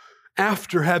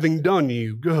after having done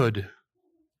you good."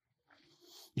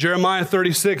 Jeremiah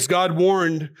 36, God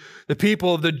warned the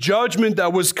people of the judgment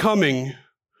that was coming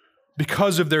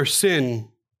because of their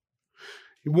sin.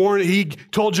 He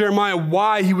told Jeremiah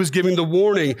why he was giving the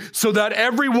warning, so that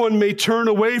everyone may turn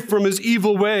away from his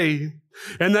evil way,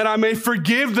 and that I may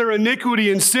forgive their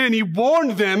iniquity and sin. He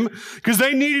warned them because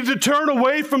they needed to turn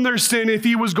away from their sin if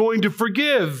he was going to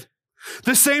forgive.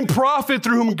 The same prophet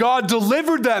through whom God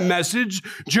delivered that message,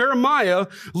 Jeremiah,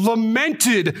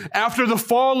 lamented after the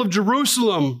fall of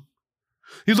Jerusalem.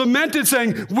 He lamented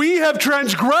saying, "We have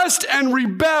transgressed and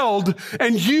rebelled,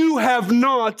 and you have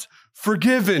not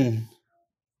forgiven."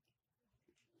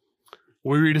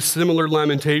 We read a similar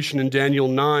lamentation in Daniel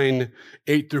 9,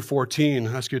 8 through 14.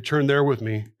 I ask you to turn there with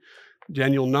me.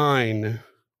 Daniel 9,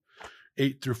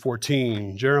 8 through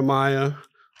 14. Jeremiah,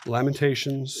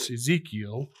 Lamentations,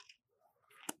 Ezekiel,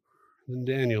 and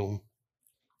Daniel.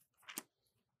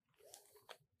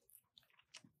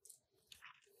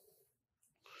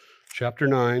 chapter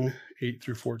 9, 8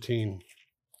 through 14.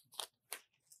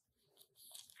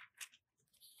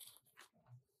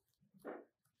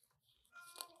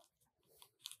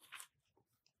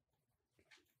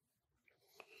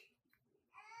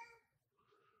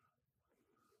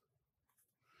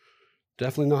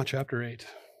 Definitely not chapter 8.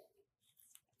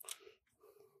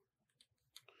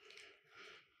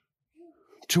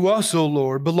 To us, O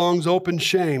Lord, belongs open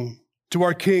shame, to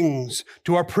our kings,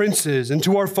 to our princes, and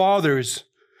to our fathers,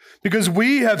 because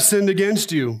we have sinned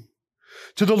against you.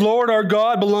 To the Lord our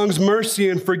God belongs mercy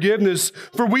and forgiveness,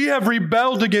 for we have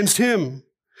rebelled against him,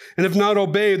 and have not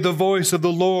obeyed the voice of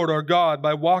the Lord our God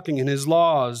by walking in his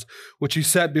laws, which he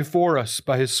set before us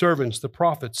by his servants, the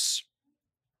prophets.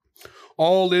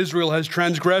 All Israel has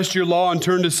transgressed your law and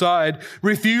turned aside,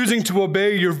 refusing to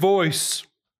obey your voice.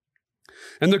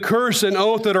 And the curse and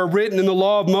oath that are written in the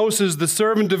law of Moses, the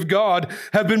servant of God,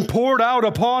 have been poured out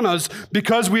upon us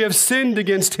because we have sinned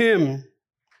against him.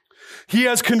 He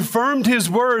has confirmed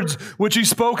his words, which he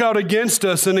spoke out against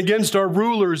us and against our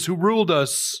rulers who ruled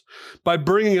us, by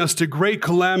bringing us to great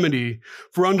calamity.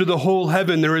 For under the whole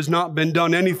heaven there has not been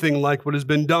done anything like what has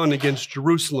been done against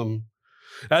Jerusalem.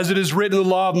 As it is written in the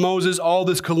law of Moses, all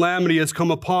this calamity has come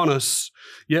upon us,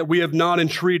 yet we have not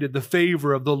entreated the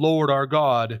favor of the Lord our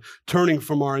God, turning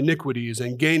from our iniquities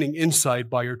and gaining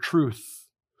insight by your truth.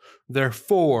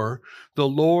 Therefore, the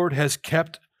Lord has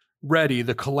kept ready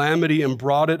the calamity and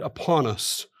brought it upon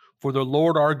us. For the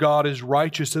Lord our God is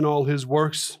righteous in all his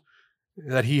works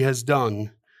that he has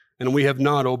done, and we have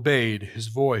not obeyed his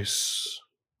voice.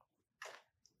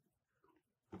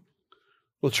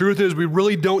 Well, the truth is, we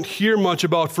really don't hear much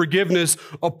about forgiveness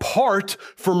apart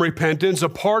from repentance,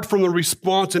 apart from the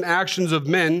response and actions of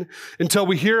men, until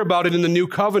we hear about it in the New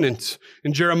Covenant,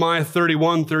 in Jeremiah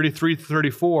 31, 33,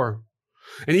 34.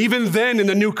 And even then, in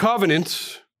the New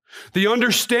Covenant, the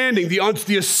understanding,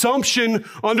 the assumption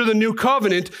under the New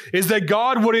Covenant is that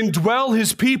God would indwell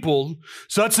his people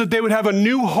such that they would have a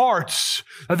new heart,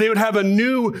 that they would have a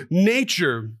new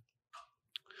nature,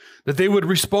 that they would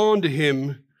respond to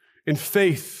him in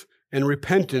faith and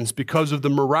repentance because of the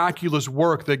miraculous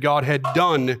work that God had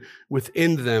done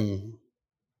within them.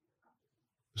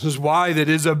 This is why that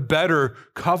is a better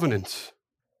covenant.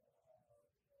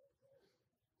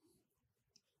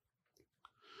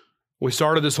 We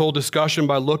started this whole discussion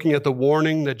by looking at the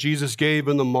warning that Jesus gave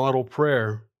in the model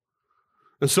prayer.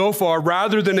 And so far,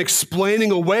 rather than explaining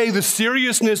away the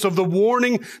seriousness of the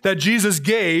warning that Jesus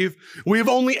gave, we have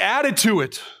only added to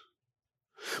it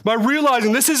by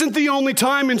realizing this isn't the only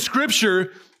time in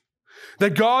Scripture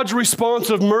that God's response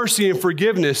of mercy and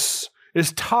forgiveness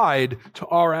is tied to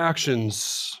our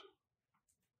actions.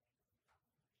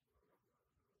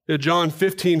 John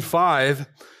 15:5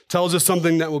 tells us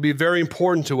something that will be very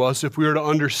important to us if we are to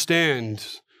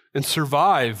understand and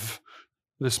survive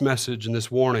this message and this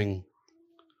warning.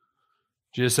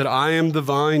 Jesus said, I am the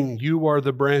vine, you are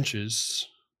the branches.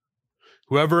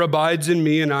 Whoever abides in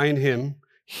me and I in him,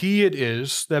 he it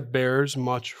is that bears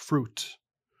much fruit.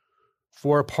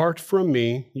 For apart from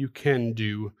me, you can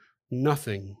do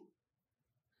nothing.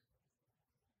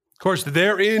 Of course,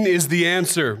 therein is the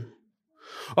answer.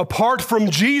 Apart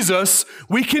from Jesus,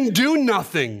 we can do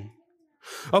nothing.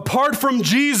 Apart from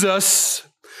Jesus,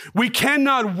 we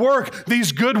cannot work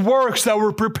these good works that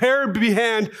were prepared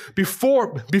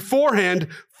beforehand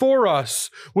for us.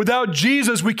 Without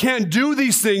Jesus, we can't do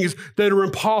these things that are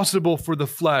impossible for the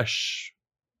flesh.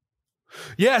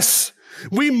 Yes,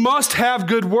 we must have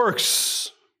good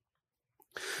works.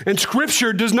 And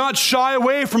Scripture does not shy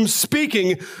away from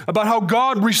speaking about how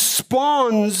God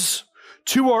responds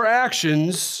to our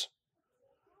actions.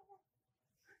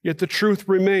 Yet the truth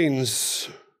remains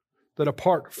that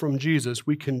apart from Jesus,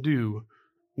 we can do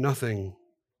nothing.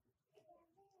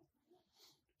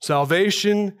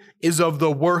 Salvation is of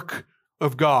the work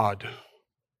of God.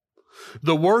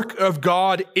 The work of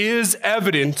God is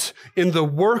evident in the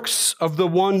works of the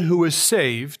one who is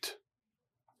saved.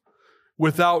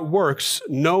 Without works,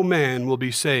 no man will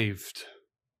be saved.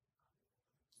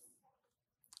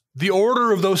 The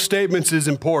order of those statements is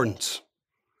important.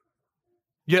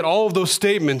 Yet all of those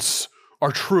statements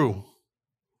are true.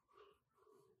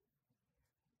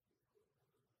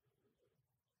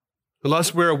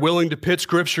 Unless we're willing to pit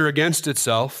Scripture against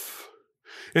itself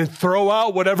and throw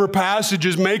out whatever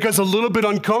passages make us a little bit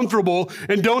uncomfortable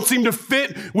and don't seem to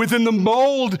fit within the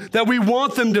mold that we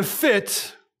want them to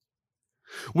fit,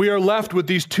 we are left with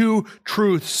these two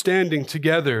truths standing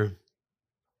together.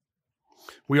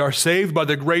 We are saved by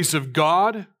the grace of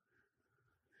God,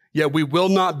 yet we will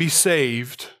not be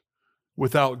saved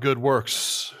without good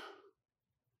works.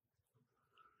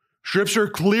 Scripture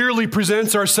clearly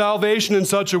presents our salvation in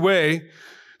such a way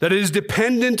that it is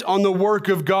dependent on the work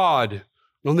of God. I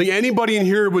don't think anybody in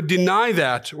here would deny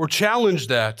that or challenge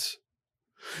that.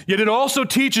 Yet it also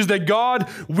teaches that God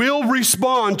will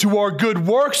respond to our good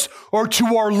works or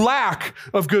to our lack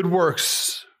of good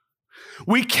works.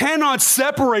 We cannot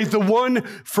separate the one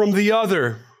from the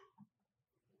other.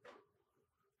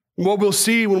 What we'll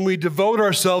see when we devote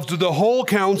ourselves to the whole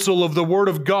counsel of the Word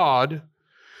of God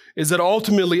is that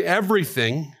ultimately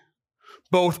everything,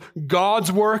 both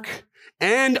God's work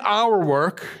and our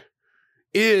work,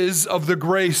 is of the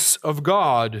grace of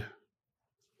God.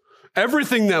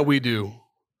 Everything that we do,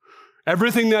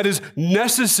 everything that is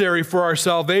necessary for our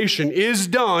salvation is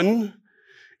done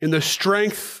in the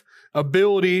strength,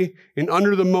 ability, and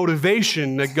under the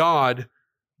motivation that God's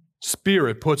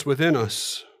Spirit puts within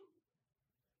us.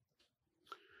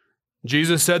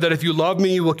 Jesus said that if you love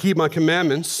me, you will keep my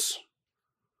commandments.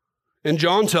 And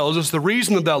John tells us the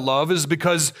reason of that love is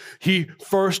because he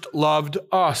first loved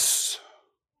us.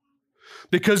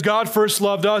 Because God first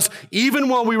loved us, even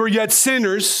while we were yet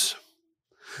sinners,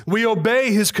 we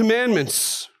obey his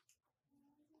commandments.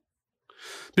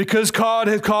 Because God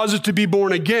has caused us to be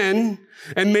born again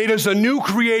and made us a new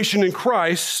creation in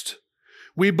Christ,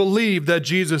 we believe that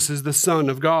Jesus is the Son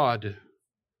of God.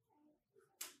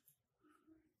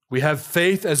 We have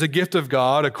faith as a gift of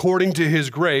God according to his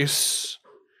grace,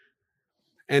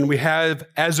 and we have,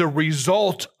 as a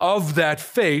result of that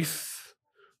faith,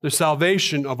 the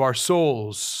salvation of our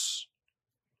souls.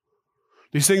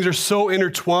 These things are so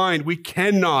intertwined, we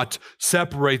cannot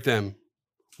separate them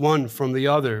one from the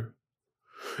other.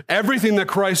 Everything that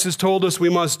Christ has told us we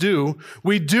must do,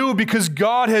 we do because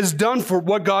God has done for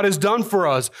what God has done for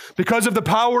us, because of the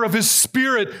power of his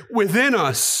Spirit within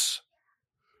us,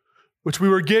 which we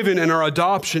were given in our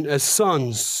adoption as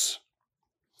sons.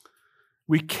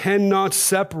 We cannot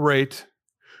separate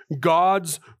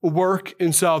God's work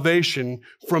in salvation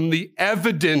from the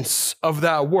evidence of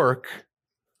that work,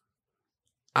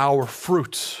 our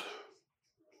fruit.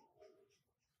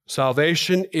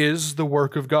 Salvation is the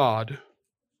work of God.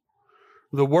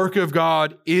 The work of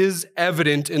God is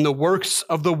evident in the works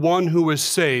of the one who is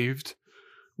saved.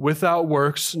 Without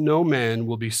works, no man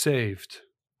will be saved.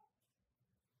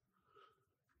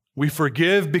 We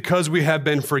forgive because we have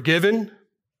been forgiven.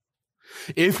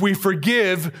 If we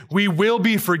forgive, we will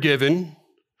be forgiven.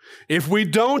 If we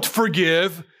don't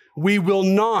forgive, we will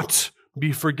not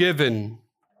be forgiven.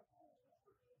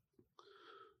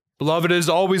 Beloved, it has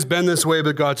always been this way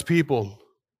with God's people.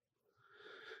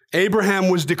 Abraham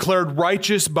was declared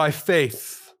righteous by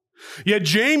faith. Yet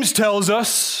James tells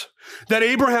us that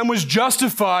Abraham was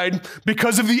justified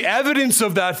because of the evidence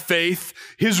of that faith,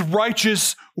 his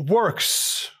righteous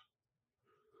works.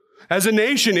 As a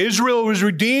nation, Israel was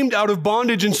redeemed out of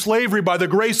bondage and slavery by the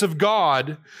grace of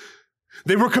God.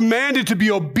 They were commanded to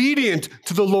be obedient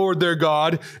to the Lord their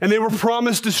God, and they were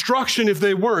promised destruction if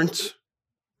they weren't.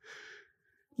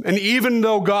 And even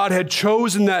though God had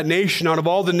chosen that nation out of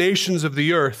all the nations of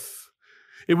the earth,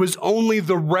 it was only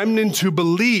the remnant who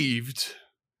believed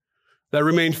that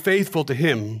remained faithful to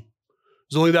him. It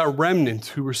was only that remnant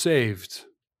who were saved.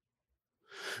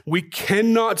 We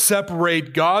cannot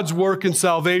separate God's work in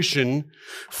salvation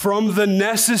from the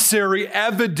necessary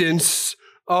evidence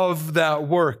of that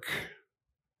work.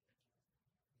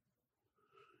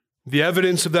 The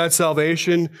evidence of that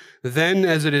salvation, then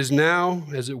as it is now,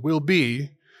 as it will be,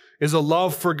 is a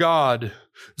love for God,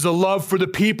 is a love for the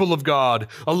people of God,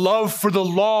 a love for the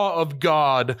law of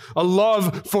God, a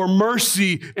love for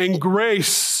mercy and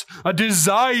grace, a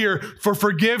desire for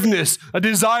forgiveness, a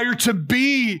desire to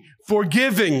be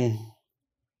forgiving.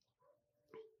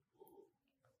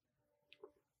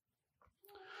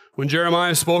 When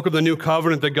Jeremiah spoke of the new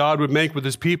covenant that God would make with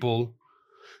his people,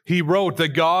 he wrote that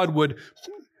God would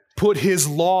put his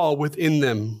law within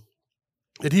them,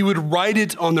 that he would write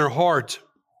it on their heart,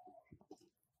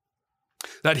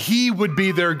 that he would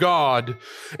be their God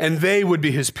and they would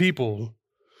be his people.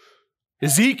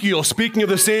 Ezekiel, speaking of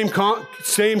the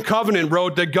same covenant,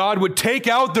 wrote that God would take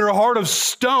out their heart of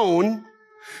stone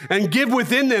and give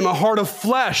within them a heart of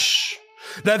flesh,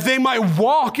 that they might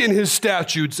walk in his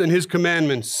statutes and his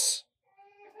commandments.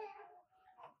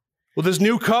 Well, this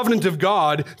new covenant of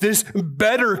God, this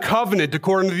better covenant,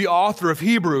 according to the author of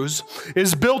Hebrews,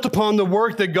 is built upon the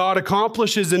work that God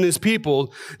accomplishes in his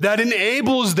people that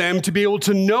enables them to be able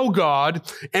to know God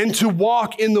and to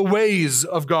walk in the ways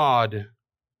of God.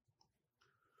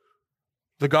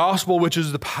 The gospel, which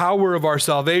is the power of our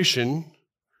salvation,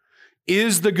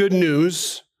 is the good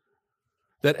news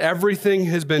that everything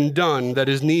has been done that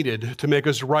is needed to make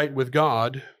us right with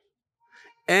God,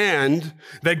 and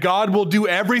that God will do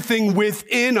everything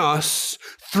within us,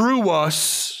 through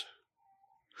us,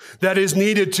 that is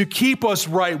needed to keep us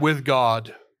right with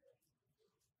God.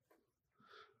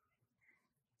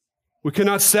 We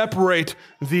cannot separate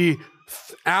the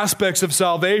aspects of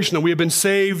salvation, that we have been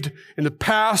saved in the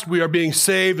past, we are being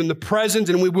saved in the present,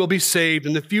 and we will be saved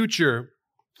in the future.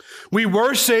 We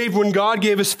were saved when God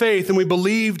gave us faith and we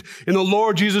believed in the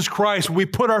Lord Jesus Christ. We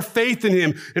put our faith in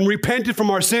him and repented from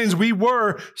our sins. We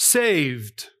were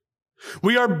saved.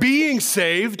 We are being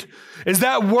saved as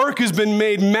that work has been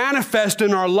made manifest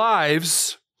in our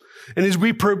lives, and as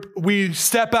we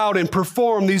step out and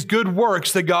perform these good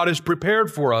works that God has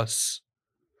prepared for us,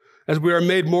 as we are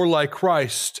made more like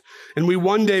Christ. And we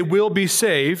one day will be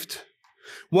saved.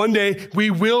 One day we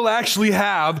will actually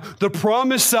have the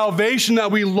promised salvation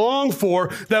that we long for,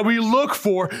 that we look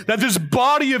for, that this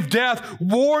body of death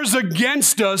wars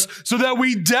against us so that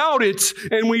we doubt it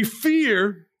and we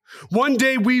fear. One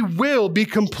day we will be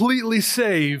completely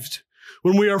saved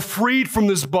when we are freed from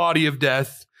this body of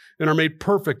death and are made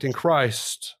perfect in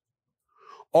Christ.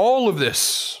 All of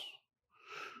this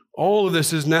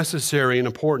is necessary and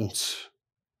important.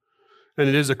 And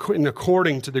it is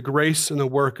according to the grace and the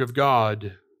work of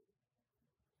God.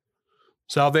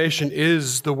 Salvation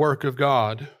is the work of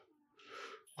God.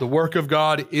 The work of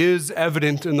God is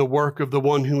evident in the work of the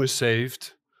one who is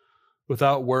saved.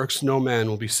 Without works, no man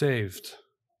will be saved.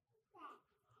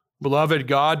 Beloved,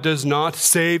 God does not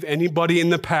save anybody in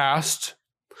the past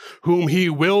whom he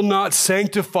will not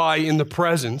sanctify in the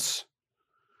present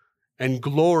and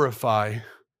glorify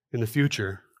in the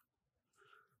future.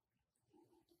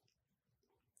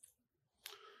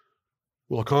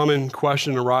 Well, a common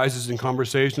question arises in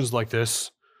conversations like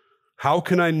this: how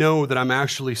can I know that I'm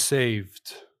actually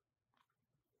saved?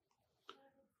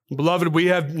 Beloved, we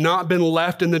have not been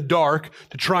left in the dark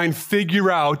to try and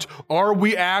figure out, are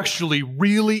we actually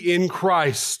really in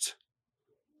Christ?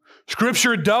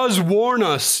 Scripture does warn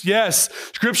us, yes,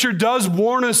 Scripture does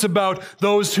warn us about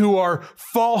those who are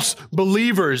false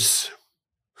believers.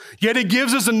 Yet it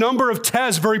gives us a number of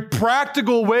tests, very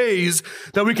practical ways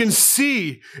that we can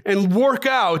see and work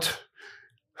out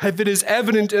if it is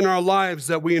evident in our lives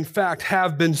that we in fact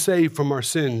have been saved from our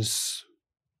sins.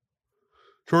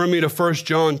 Turn me to 1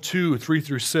 John 2, 3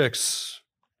 through 6.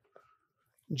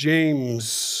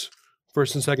 James, 1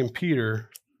 and 2 Peter,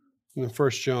 and then 1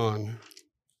 John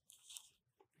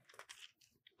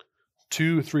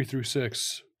 2, 3 through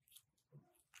 6.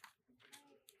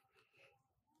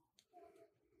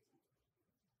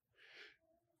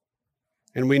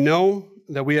 And we know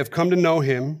that we have come to know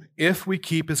him if we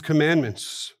keep his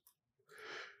commandments.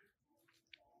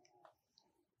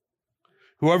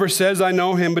 Whoever says, I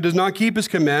know him, but does not keep his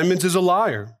commandments is a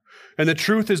liar, and the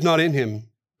truth is not in him.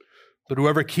 But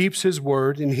whoever keeps his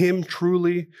word, in him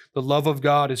truly the love of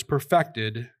God is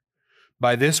perfected.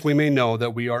 By this we may know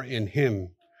that we are in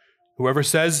him. Whoever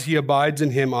says he abides in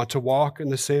him ought to walk in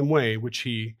the same way which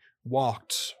he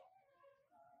walked.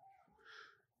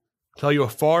 I'll tell you a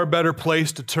far better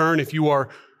place to turn if you are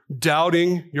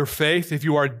doubting your faith, if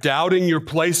you are doubting your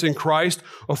place in Christ.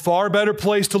 A far better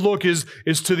place to look is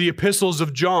to the epistles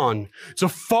of John. It's a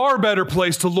far better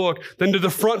place to look than to the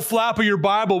front flap of your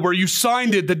Bible where you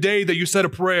signed it the day that you said a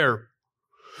prayer.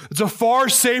 It's a far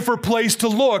safer place to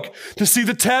look to see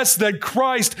the test that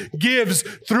Christ gives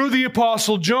through the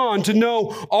Apostle John to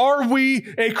know, are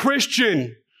we a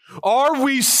Christian? Are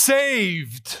we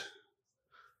saved?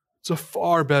 It's a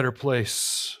far better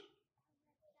place.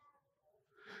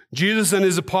 Jesus and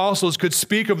his apostles could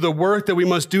speak of the work that we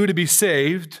must do to be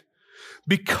saved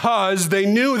because they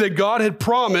knew that God had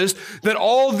promised that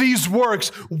all these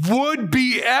works would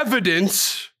be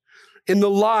evident in the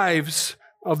lives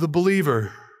of the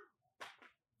believer.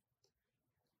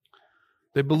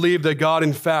 They believed that God,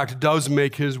 in fact, does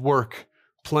make his work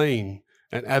plain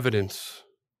and evident.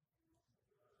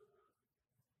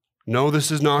 No, this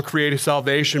does not create a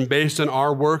salvation based on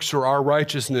our works or our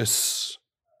righteousness.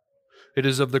 It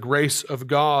is of the grace of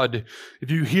God. If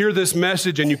you hear this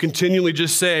message and you continually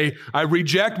just say, I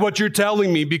reject what you're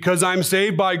telling me because I'm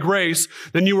saved by grace,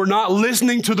 then you are not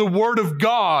listening to the word of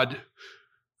God.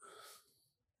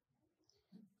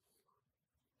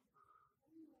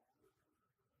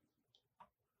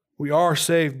 We are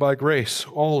saved by grace,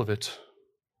 all of it.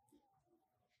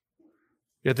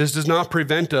 Yet this does not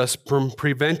prevent us from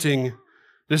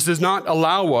this does not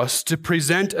allow us to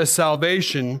present a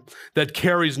salvation that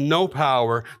carries no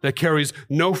power, that carries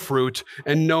no fruit,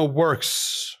 and no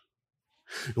works.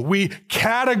 We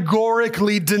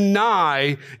categorically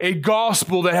deny a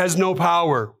gospel that has no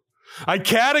power. I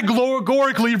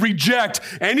categorically reject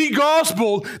any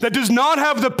gospel that does not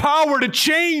have the power to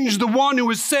change the one who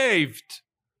is saved.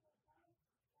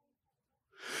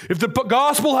 If the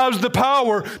gospel has the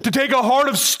power to take a heart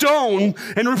of stone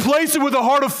and replace it with a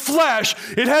heart of flesh,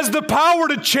 it has the power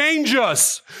to change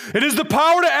us. It has the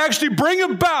power to actually bring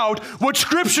about what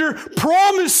Scripture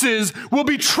promises will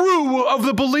be true of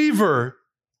the believer.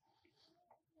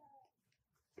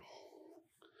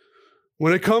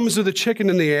 When it comes to the chicken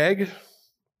and the egg,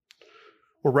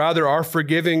 or rather our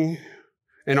forgiving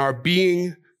and our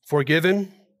being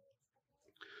forgiven,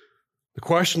 the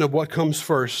question of what comes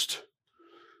first,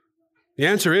 the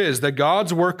answer is that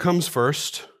God's work comes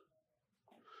first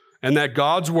and that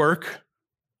God's work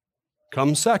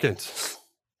comes second.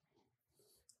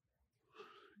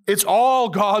 It's all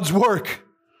God's work.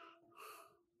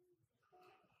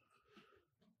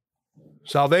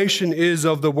 Salvation is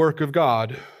of the work of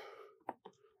God.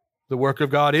 The work of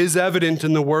God is evident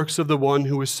in the works of the one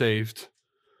who is saved.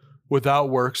 Without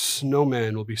works, no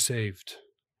man will be saved.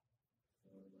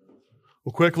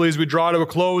 Well, quickly, as we draw to a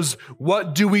close,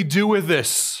 what do we do with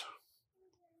this?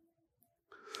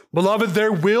 Beloved,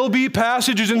 there will be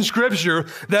passages in Scripture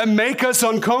that make us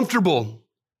uncomfortable.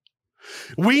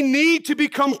 We need to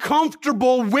become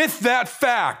comfortable with that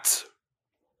fact.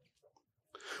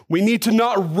 We need to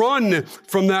not run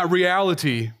from that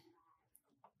reality.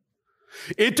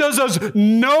 It does us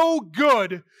no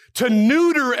good to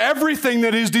neuter everything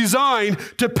that is designed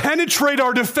to penetrate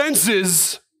our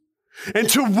defenses and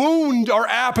to wound our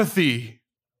apathy.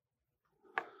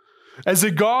 As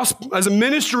a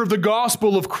minister of the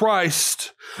gospel of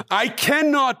Christ, I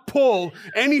cannot pull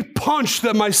any punch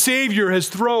that my Savior has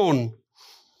thrown.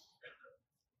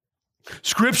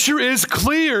 Scripture is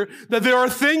clear that there are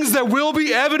things that will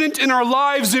be evident in our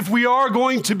lives if we are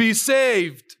going to be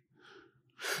saved.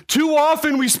 Too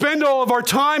often we spend all of our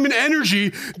time and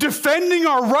energy defending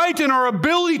our right and our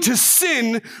ability to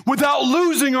sin without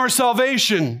losing our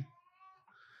salvation.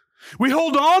 We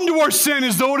hold on to our sin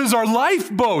as though it is our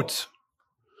lifeboat.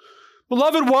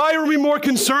 Beloved, why are we more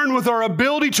concerned with our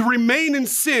ability to remain in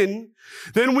sin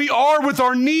than we are with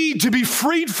our need to be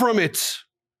freed from it?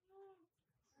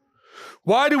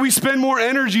 Why do we spend more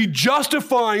energy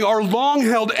justifying our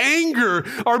long-held anger,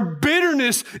 our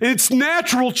bitterness in its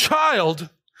natural child?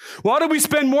 Why do we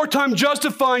spend more time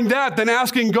justifying that than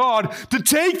asking God to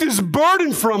take this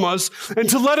burden from us and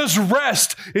to let us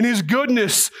rest in His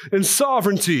goodness and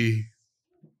sovereignty?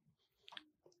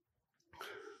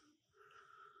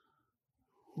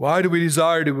 Why do we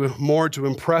desire more to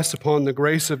impress upon the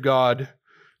grace of God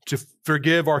to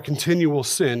forgive our continual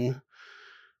sin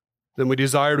than we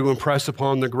desire to impress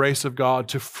upon the grace of God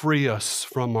to free us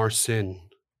from our sin?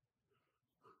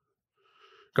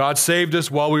 God saved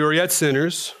us while we were yet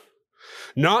sinners,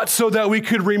 not so that we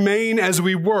could remain as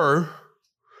we were,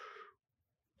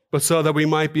 but so that we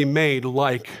might be made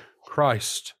like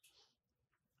Christ.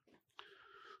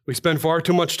 We spend far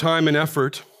too much time and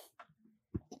effort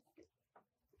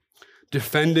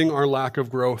defending our lack of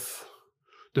growth,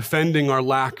 defending our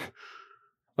lack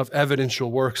of evidential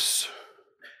works.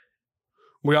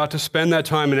 We ought to spend that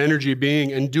time and energy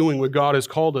being and doing what God has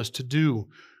called us to do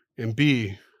and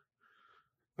be.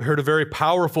 I heard a very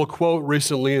powerful quote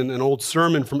recently in an old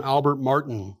sermon from Albert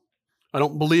Martin. I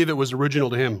don't believe it was original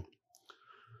to him.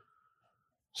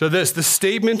 So the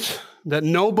statement that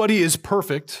nobody is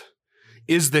perfect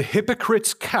is the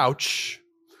hypocrite's couch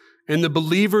and the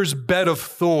believer's bed of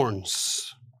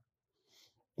thorns.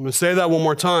 I'm going to say that one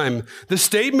more time. The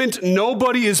statement,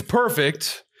 nobody is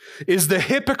perfect, is the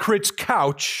hypocrite's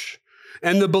couch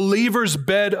and the believer's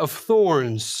bed of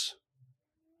thorns.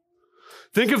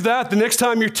 Think of that the next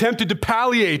time you're tempted to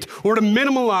palliate or to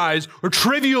minimalize or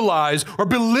trivialize or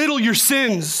belittle your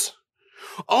sins.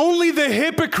 Only the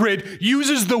hypocrite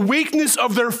uses the weakness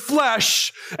of their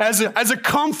flesh as a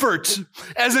comfort,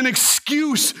 as an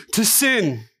excuse to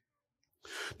sin.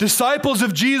 Disciples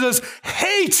of Jesus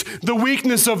hate the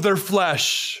weakness of their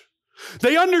flesh.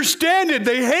 They understand it.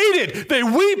 They hate it. They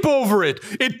weep over it.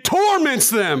 It torments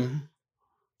them.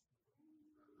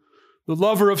 The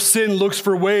lover of sin looks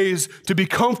for ways to be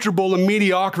comfortable in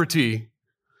mediocrity.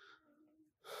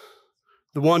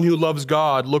 The one who loves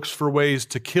God looks for ways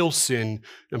to kill sin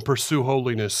and pursue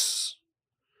holiness.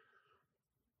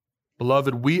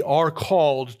 Beloved, we are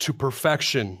called to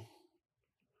perfection,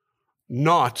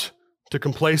 not to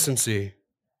complacency.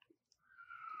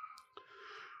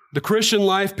 The Christian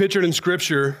life pictured in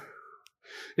Scripture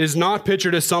is not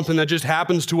pictured as something that just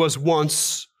happens to us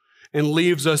once and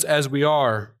leaves us as we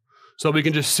are, so we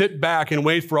can just sit back and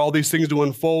wait for all these things to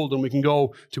unfold and we can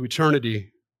go to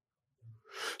eternity.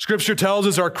 Scripture tells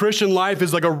us our Christian life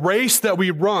is like a race that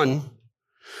we run,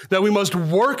 that we must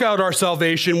work out our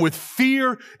salvation with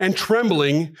fear and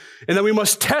trembling, and that we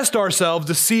must test ourselves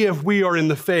to see if we are in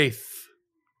the faith.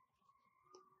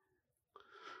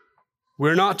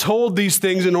 We're not told these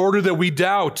things in order that we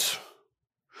doubt.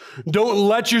 Don't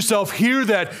let yourself hear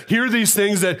these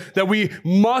things that we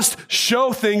must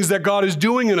show things that God is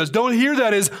doing in us. Don't hear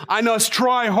that as, I must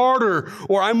try harder,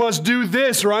 or I must do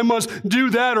this, or I must do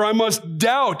that, or I must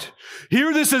doubt.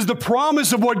 Hear this as the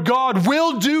promise of what God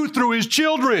will do through His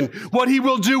children, what He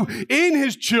will do in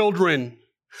His children.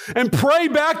 And pray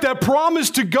back that promise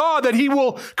to God that He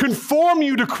will conform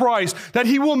you to Christ, that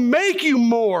He will make you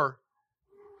more.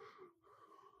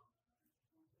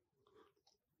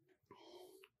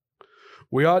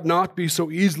 We ought not be so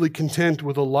easily content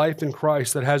with a life in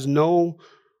Christ that has no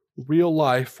real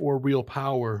life or real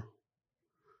power.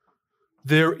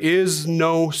 There is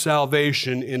no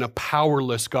salvation in a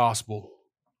powerless gospel.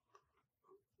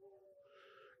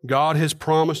 God has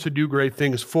promised to do great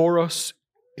things for us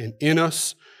and in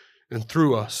us and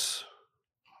through us.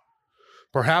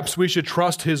 Perhaps we should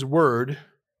trust His word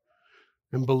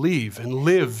and believe and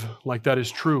live like that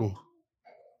is true.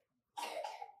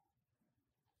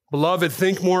 Beloved,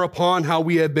 think more upon how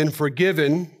we have been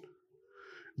forgiven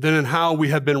than in how we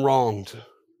have been wronged.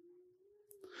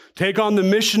 Take on the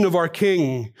mission of our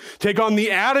King. Take on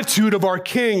the attitude of our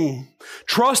King.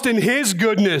 Trust in His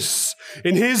goodness,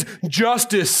 in His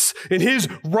justice, in His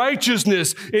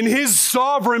righteousness, in His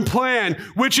sovereign plan,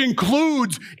 which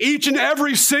includes each and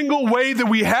every single way that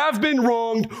we have been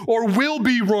wronged or will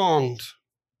be wronged.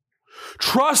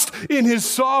 Trust in His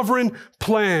sovereign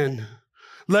plan.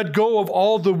 Let go of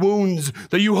all the wounds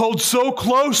that you hold so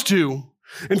close to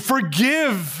and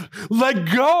forgive. Let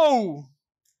go.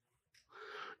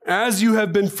 As you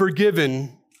have been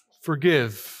forgiven,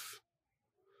 forgive.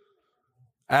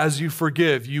 As you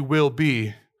forgive, you will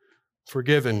be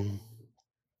forgiven.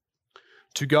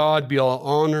 To God be all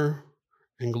honor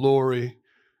and glory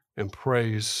and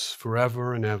praise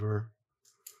forever and ever.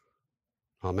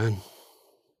 Amen.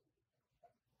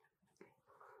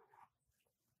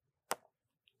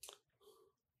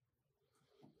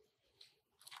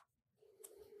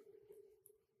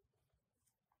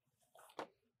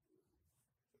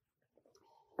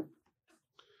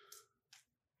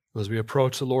 As we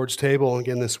approach the Lord's table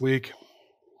again this week,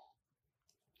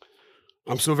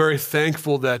 I'm so very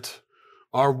thankful that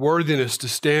our worthiness to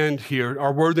stand here,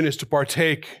 our worthiness to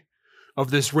partake of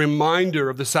this reminder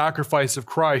of the sacrifice of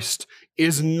Christ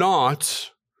is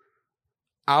not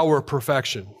our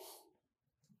perfection.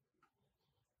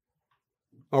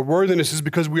 Our worthiness is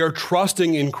because we are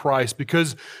trusting in Christ,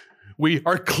 because we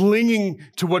are clinging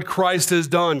to what Christ has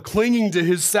done, clinging to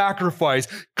His sacrifice,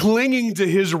 clinging to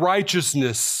His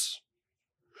righteousness.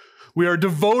 We are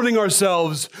devoting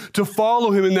ourselves to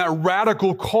follow Him in that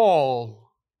radical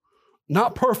call,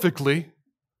 not perfectly,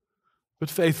 but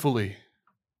faithfully.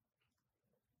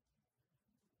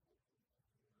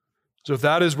 So if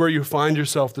that is where you find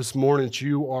yourself this morning, that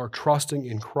you are trusting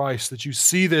in Christ, that you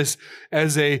see this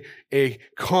as a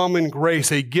common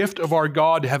grace, a gift of our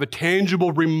God to have a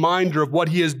tangible reminder of what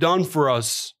He has done for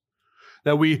us,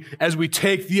 that as we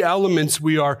take the elements,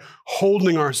 we are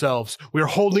holding ourselves. We are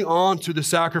holding on to the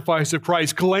sacrifice of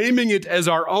Christ, claiming it as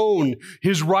our own,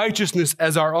 His righteousness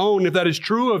as our own, if that is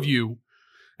true of you,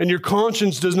 and your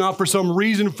conscience does not for some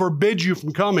reason forbid you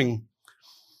from coming,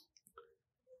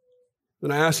 then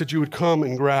I ask that you would come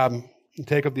and grab and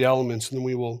take up the elements, and then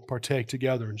we will partake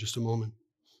together in just a moment.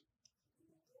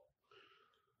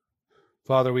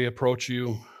 Father, we approach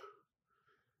you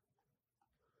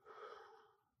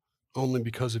only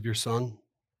because of your Son.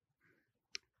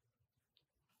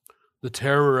 The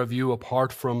terror of you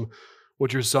apart from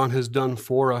what your Son has done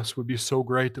for us would be so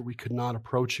great that we could not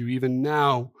approach you. Even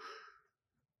now,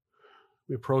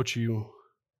 we approach you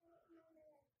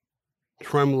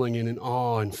trembling in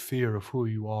awe and fear of who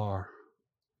you are,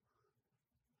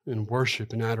 in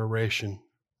worship and adoration.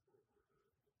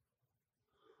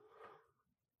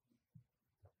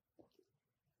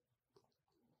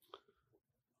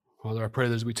 Father, I pray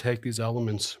that as we take these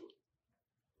elements,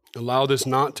 allow this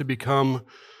not to become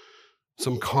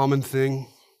some common thing.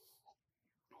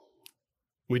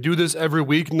 We do this every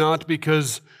week not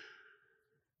because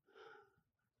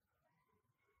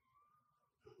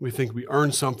we think we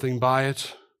earn something by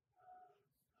it,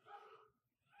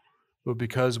 but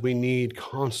because we need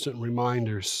constant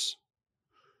reminders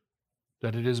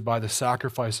that it is by the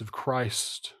sacrifice of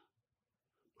Christ,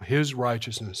 His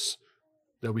righteousness,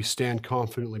 that we stand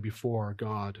confidently before our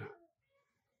God,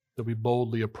 that we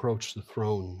boldly approach the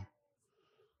throne.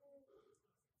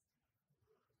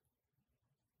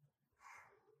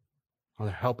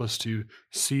 Father, help us to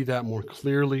see that more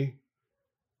clearly,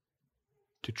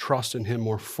 to trust in him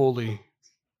more fully,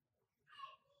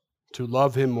 to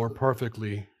love him more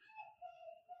perfectly,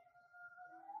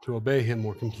 to obey him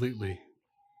more completely.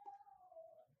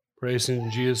 Praise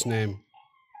in Jesus' name.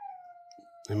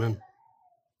 Amen.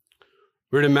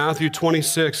 We're in Matthew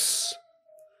 26.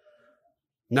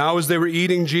 Now as they were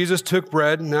eating, Jesus took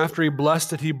bread, and after he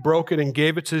blessed it, he broke it and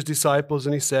gave it to his disciples,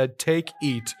 and he said, "Take,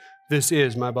 eat, this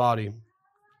is my body."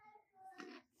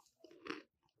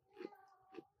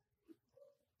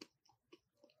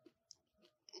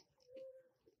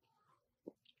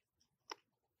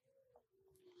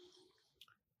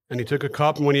 And he took a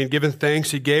cup, and when he had given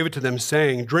thanks, he gave it to them,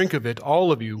 saying, "Drink of it,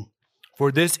 all of you, for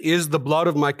this is the blood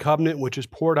of my covenant, which is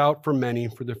poured out for many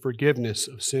for the forgiveness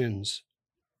of sins."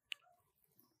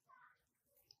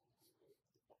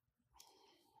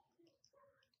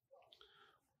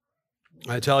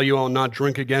 I tell you, I will not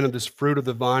drink again of this fruit of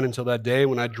the vine until that day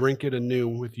when I drink it anew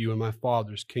with you in my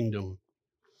Father's kingdom.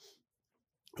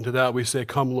 And to that we say,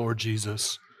 "Come, Lord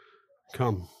Jesus,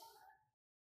 come."